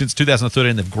 literally since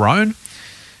 2013, they've grown.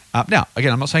 Now,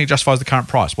 again, I'm not saying it justifies the current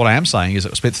price. What I am saying is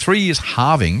it spent 3 years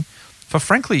halving for,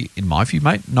 frankly, in my view,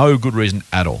 mate, no good reason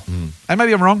at all. And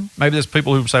maybe I'm wrong. Maybe there's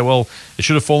people who say, well, it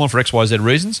should have fallen for X, Y, Z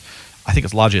reasons. I think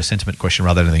it's largely a sentiment question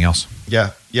rather than anything else. Yeah.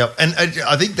 And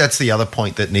I think that's the other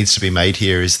point that needs to be made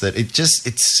here is that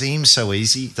it seems so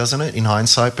easy, doesn't it, in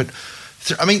hindsight? But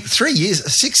 3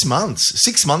 years, 6 months,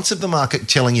 6 months of the market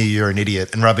telling you you're an idiot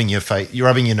and rubbing your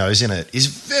nose in it is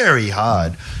very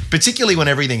hard, particularly when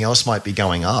everything else might be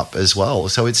going up as well.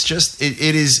 So it's just, it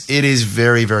is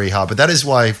very, very hard. But that is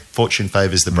why fortune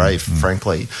favors the brave,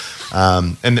 frankly.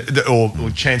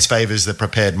 Or chance favors the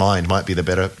prepared mind might be the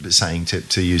better saying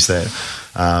to use there.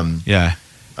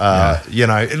 You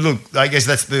know, look, I guess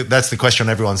that's the question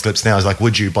on everyone's lips now is like,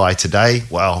 would you buy today?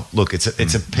 Well, look, it's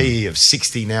a PE of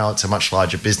 60 now. It's a much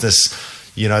larger business.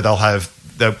 You know, they'll have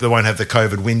they won't have the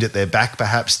COVID wind at their back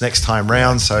perhaps next time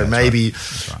round. So maybe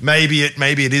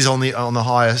it is on the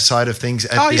higher side of things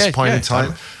at this point in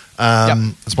time. Totally.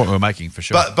 That's what we're making for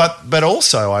sure. But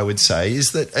also I would say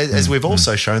is that as we've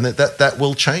also shown that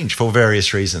will change for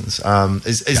various reasons. And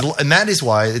that is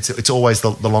why it's always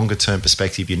the longer term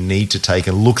perspective you need to take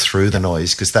and look through the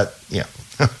noise, because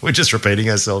we're just repeating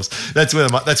ourselves. That's where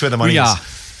the money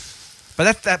is.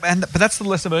 But that's the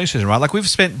lesson of earnings season, right? Like, we've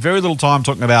spent very little time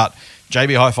talking about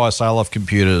JB Hi-Fi sale of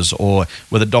computers, or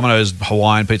whether Domino's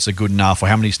Hawaiian pizza good enough, or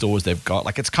how many stores they've got.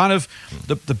 Like, it's kind of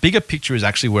the bigger picture is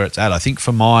actually where it's at. I think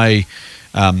for my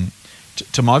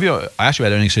to my view, I actually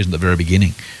had earnings season at the very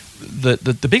beginning.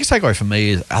 The biggest takeaway for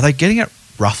me is, are they getting it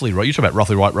roughly right? You talk about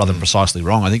roughly right rather than precisely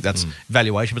wrong. I think that's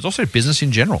valuation, but it's also business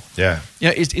in general. Yeah.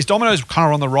 Is Domino's kind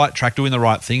of on the right track, doing the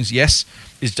right things? Yes.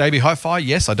 Is JB Hi-Fi?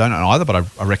 Yes. I don't know either, but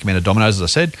I recommended Domino's, as I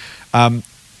said.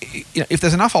 If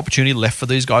there's enough opportunity left for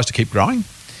these guys to keep growing,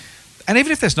 and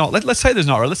even if there's not, let's say there's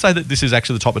not, or let's say that this is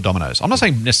actually the top of Domino's. I'm not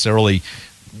saying necessarily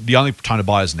the only time to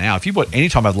buy is now. If you bought any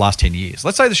time over the last 10 years,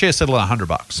 let's say the share settled at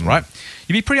 $100, right?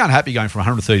 You'd be pretty unhappy going from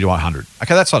 130 to 100.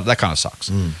 Okay, that kind of sucks.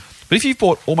 But if you've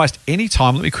bought almost any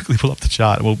time, let me quickly pull up the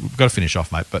chart. Well, we've got to finish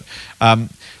off, mate. But let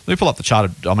me pull up the chart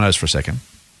of Domino's for a second.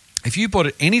 If you bought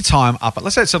it any time up,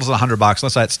 let's say it settles at $100,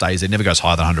 let's say it stays there, never goes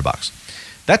higher than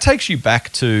 $100. That takes you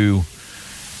back to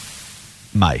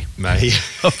May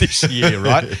of this year,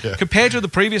 right? Compared to the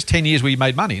previous 10 years where you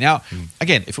made money. Now,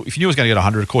 again, if you knew it was going to get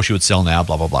 100, of course you would sell now,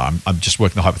 blah, blah, blah. I'm just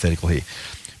working the hypothetical here.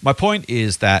 My point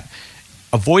is that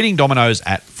avoiding Domino's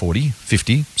at $40,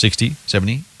 $50, $60,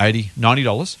 $70, $80,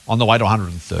 $90 on the way to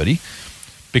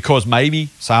 $130, because maybe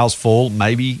sales fall,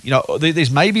 maybe,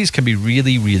 these maybes can be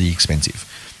really, really expensive.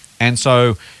 And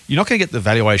so you're not going to get the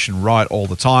valuation right all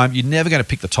the time. You're never going to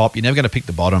pick the top. You're never going to pick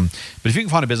the bottom. But if you can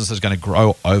find a business that's going to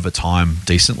grow over time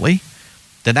decently,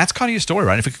 then that's kind of your story,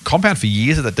 right? If it can compound for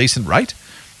years at a decent rate,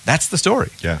 that's the story.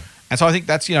 Yeah. And so I think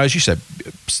that's, as you said,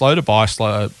 slow to buy,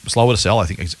 slower to sell, I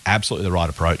think is absolutely the right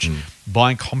approach.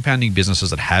 Buying compounding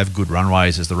businesses that have good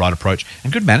runways is the right approach,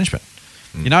 and good management.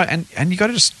 And you got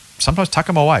to just sometimes tuck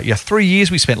them away. 3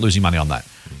 years we spent losing money on that.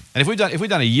 And if we'd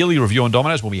done a yearly review on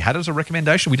Domino's, we had it as a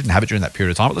recommendation. We didn't have it during that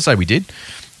period of time, but let's say we did.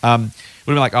 We'd have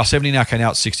been like, 70 now, okay,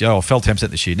 now it's 60. Oh, fell 10%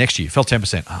 this year. Next year, fell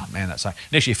 10%. Oh, man, that's like,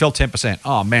 next year, fell 10%.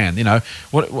 Oh, man,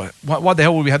 why the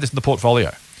hell would we have this in the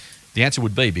portfolio? The answer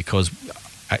would be because,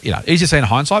 easy to say in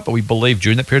hindsight, but we believed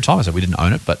during that period of time, I said we didn't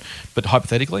own it, but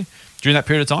hypothetically, during that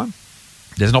period of time,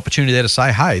 there's an opportunity there to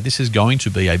say, hey, this is going to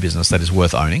be a business that is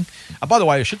worth owning. By the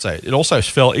way, I should say, it also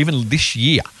fell even this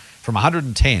year from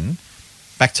 110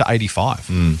 back to 85.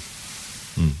 So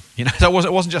it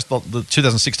wasn't just the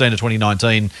 2016 to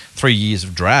 2019 3 years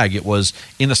of drag. It was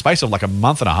in the space of like a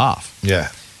month and a half. Yeah,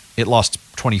 it lost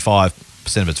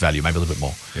 25% of its value, maybe a little bit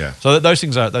more. Yeah. So those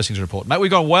things are important, mate.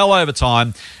 We've gone well over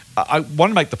time. I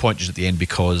want to make the point just at the end,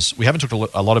 because we haven't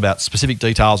talked a lot about specific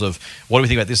details of what do we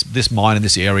think about this mine in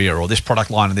this area, or this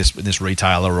product line in this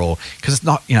retailer, or because it's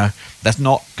not, that's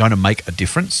not going to make a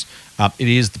difference. It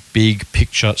is the big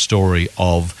picture story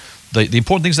of the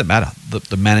important things that matter: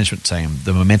 the management team,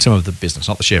 the momentum of the business,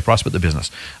 not the share price, but the business,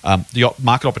 the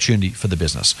market opportunity for the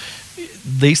business.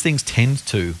 These things tend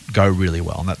to go really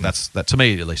well, and that to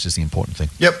me at least is the important thing.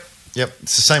 Yep.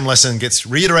 It's the same lesson, gets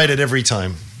reiterated every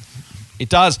time. It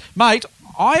does. Mate,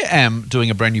 I am doing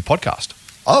a brand new podcast.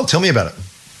 Oh, tell me about it.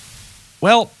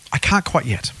 Well, I can't quite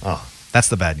yet. Oh. That's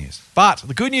the bad news. But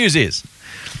the good news is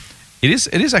it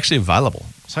is actually available.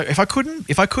 So if I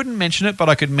couldn't mention it, but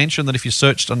I could mention that if you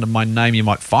searched under my name, you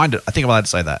might find it. I think I'm allowed to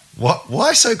say that. What?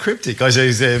 Why so cryptic? Is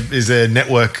there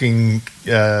networking?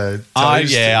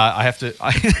 I have to.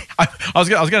 I was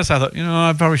going to say that.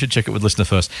 I probably should check it with Listener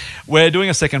first. We're doing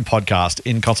a second podcast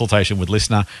in consultation with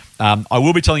Listener. I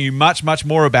will be telling you much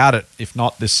more about it. If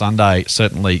not this Sunday,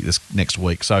 certainly this next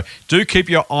week. So do keep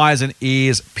your eyes and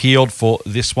ears peeled for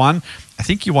this one. I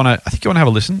think you want to have a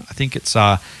listen. I think it's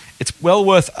well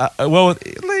worth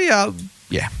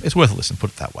it's worth a listen,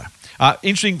 put it that way.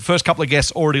 Interesting first couple of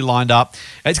guests already lined up.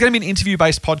 It's going to be an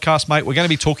interview-based podcast, mate. We're going to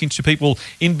be talking to people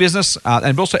in business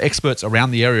and also experts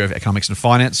around the area of economics and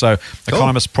finance. So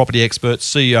economists, property experts,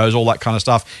 CEOs, all that kind of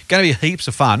stuff. Going to be heaps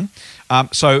of fun.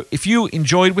 So if you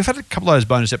enjoyed, we've had a couple of those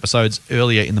bonus episodes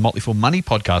earlier in the Motley Fool Money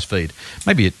podcast feed,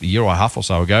 maybe a year or a half or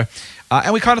so ago.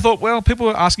 And we kind of thought, well, people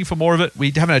were asking for more of it.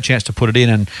 We haven't had a chance to put it in,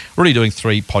 and we're already doing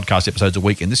 3 podcast episodes a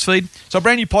week in this feed. So a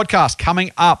brand new podcast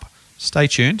coming up. Stay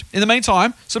tuned. In the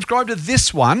meantime, subscribe to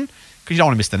this one, because you don't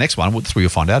want to miss the next one. That's where you'll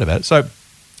find out about it. So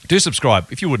do subscribe,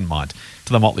 if you wouldn't mind,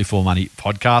 to the Motley Fool Money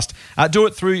podcast. Do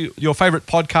it through your favorite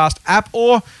podcast app,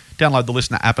 or Download the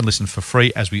Listener app and listen for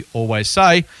free, as we always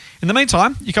say. In the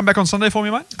meantime, you come back on Sunday for me,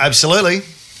 mate? Absolutely.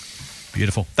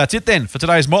 Beautiful. That's it then for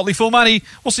today's Motley Fool Money.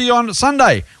 We'll see you on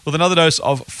Sunday with another dose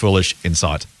of foolish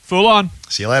insight. Fool on.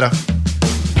 See you later.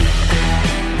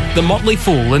 The Motley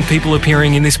Fool and people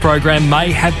appearing in this program may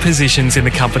have positions in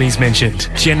the companies mentioned.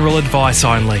 General advice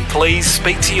only. Please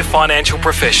speak to your financial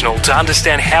professional to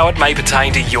understand how it may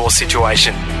pertain to your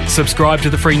situation. Subscribe to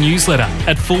the free newsletter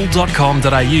at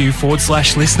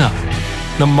fool.com.au/listener.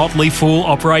 The Motley Fool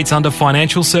operates under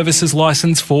Financial Services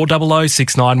Licence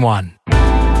 400691.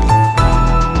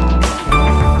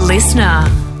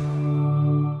 Listener.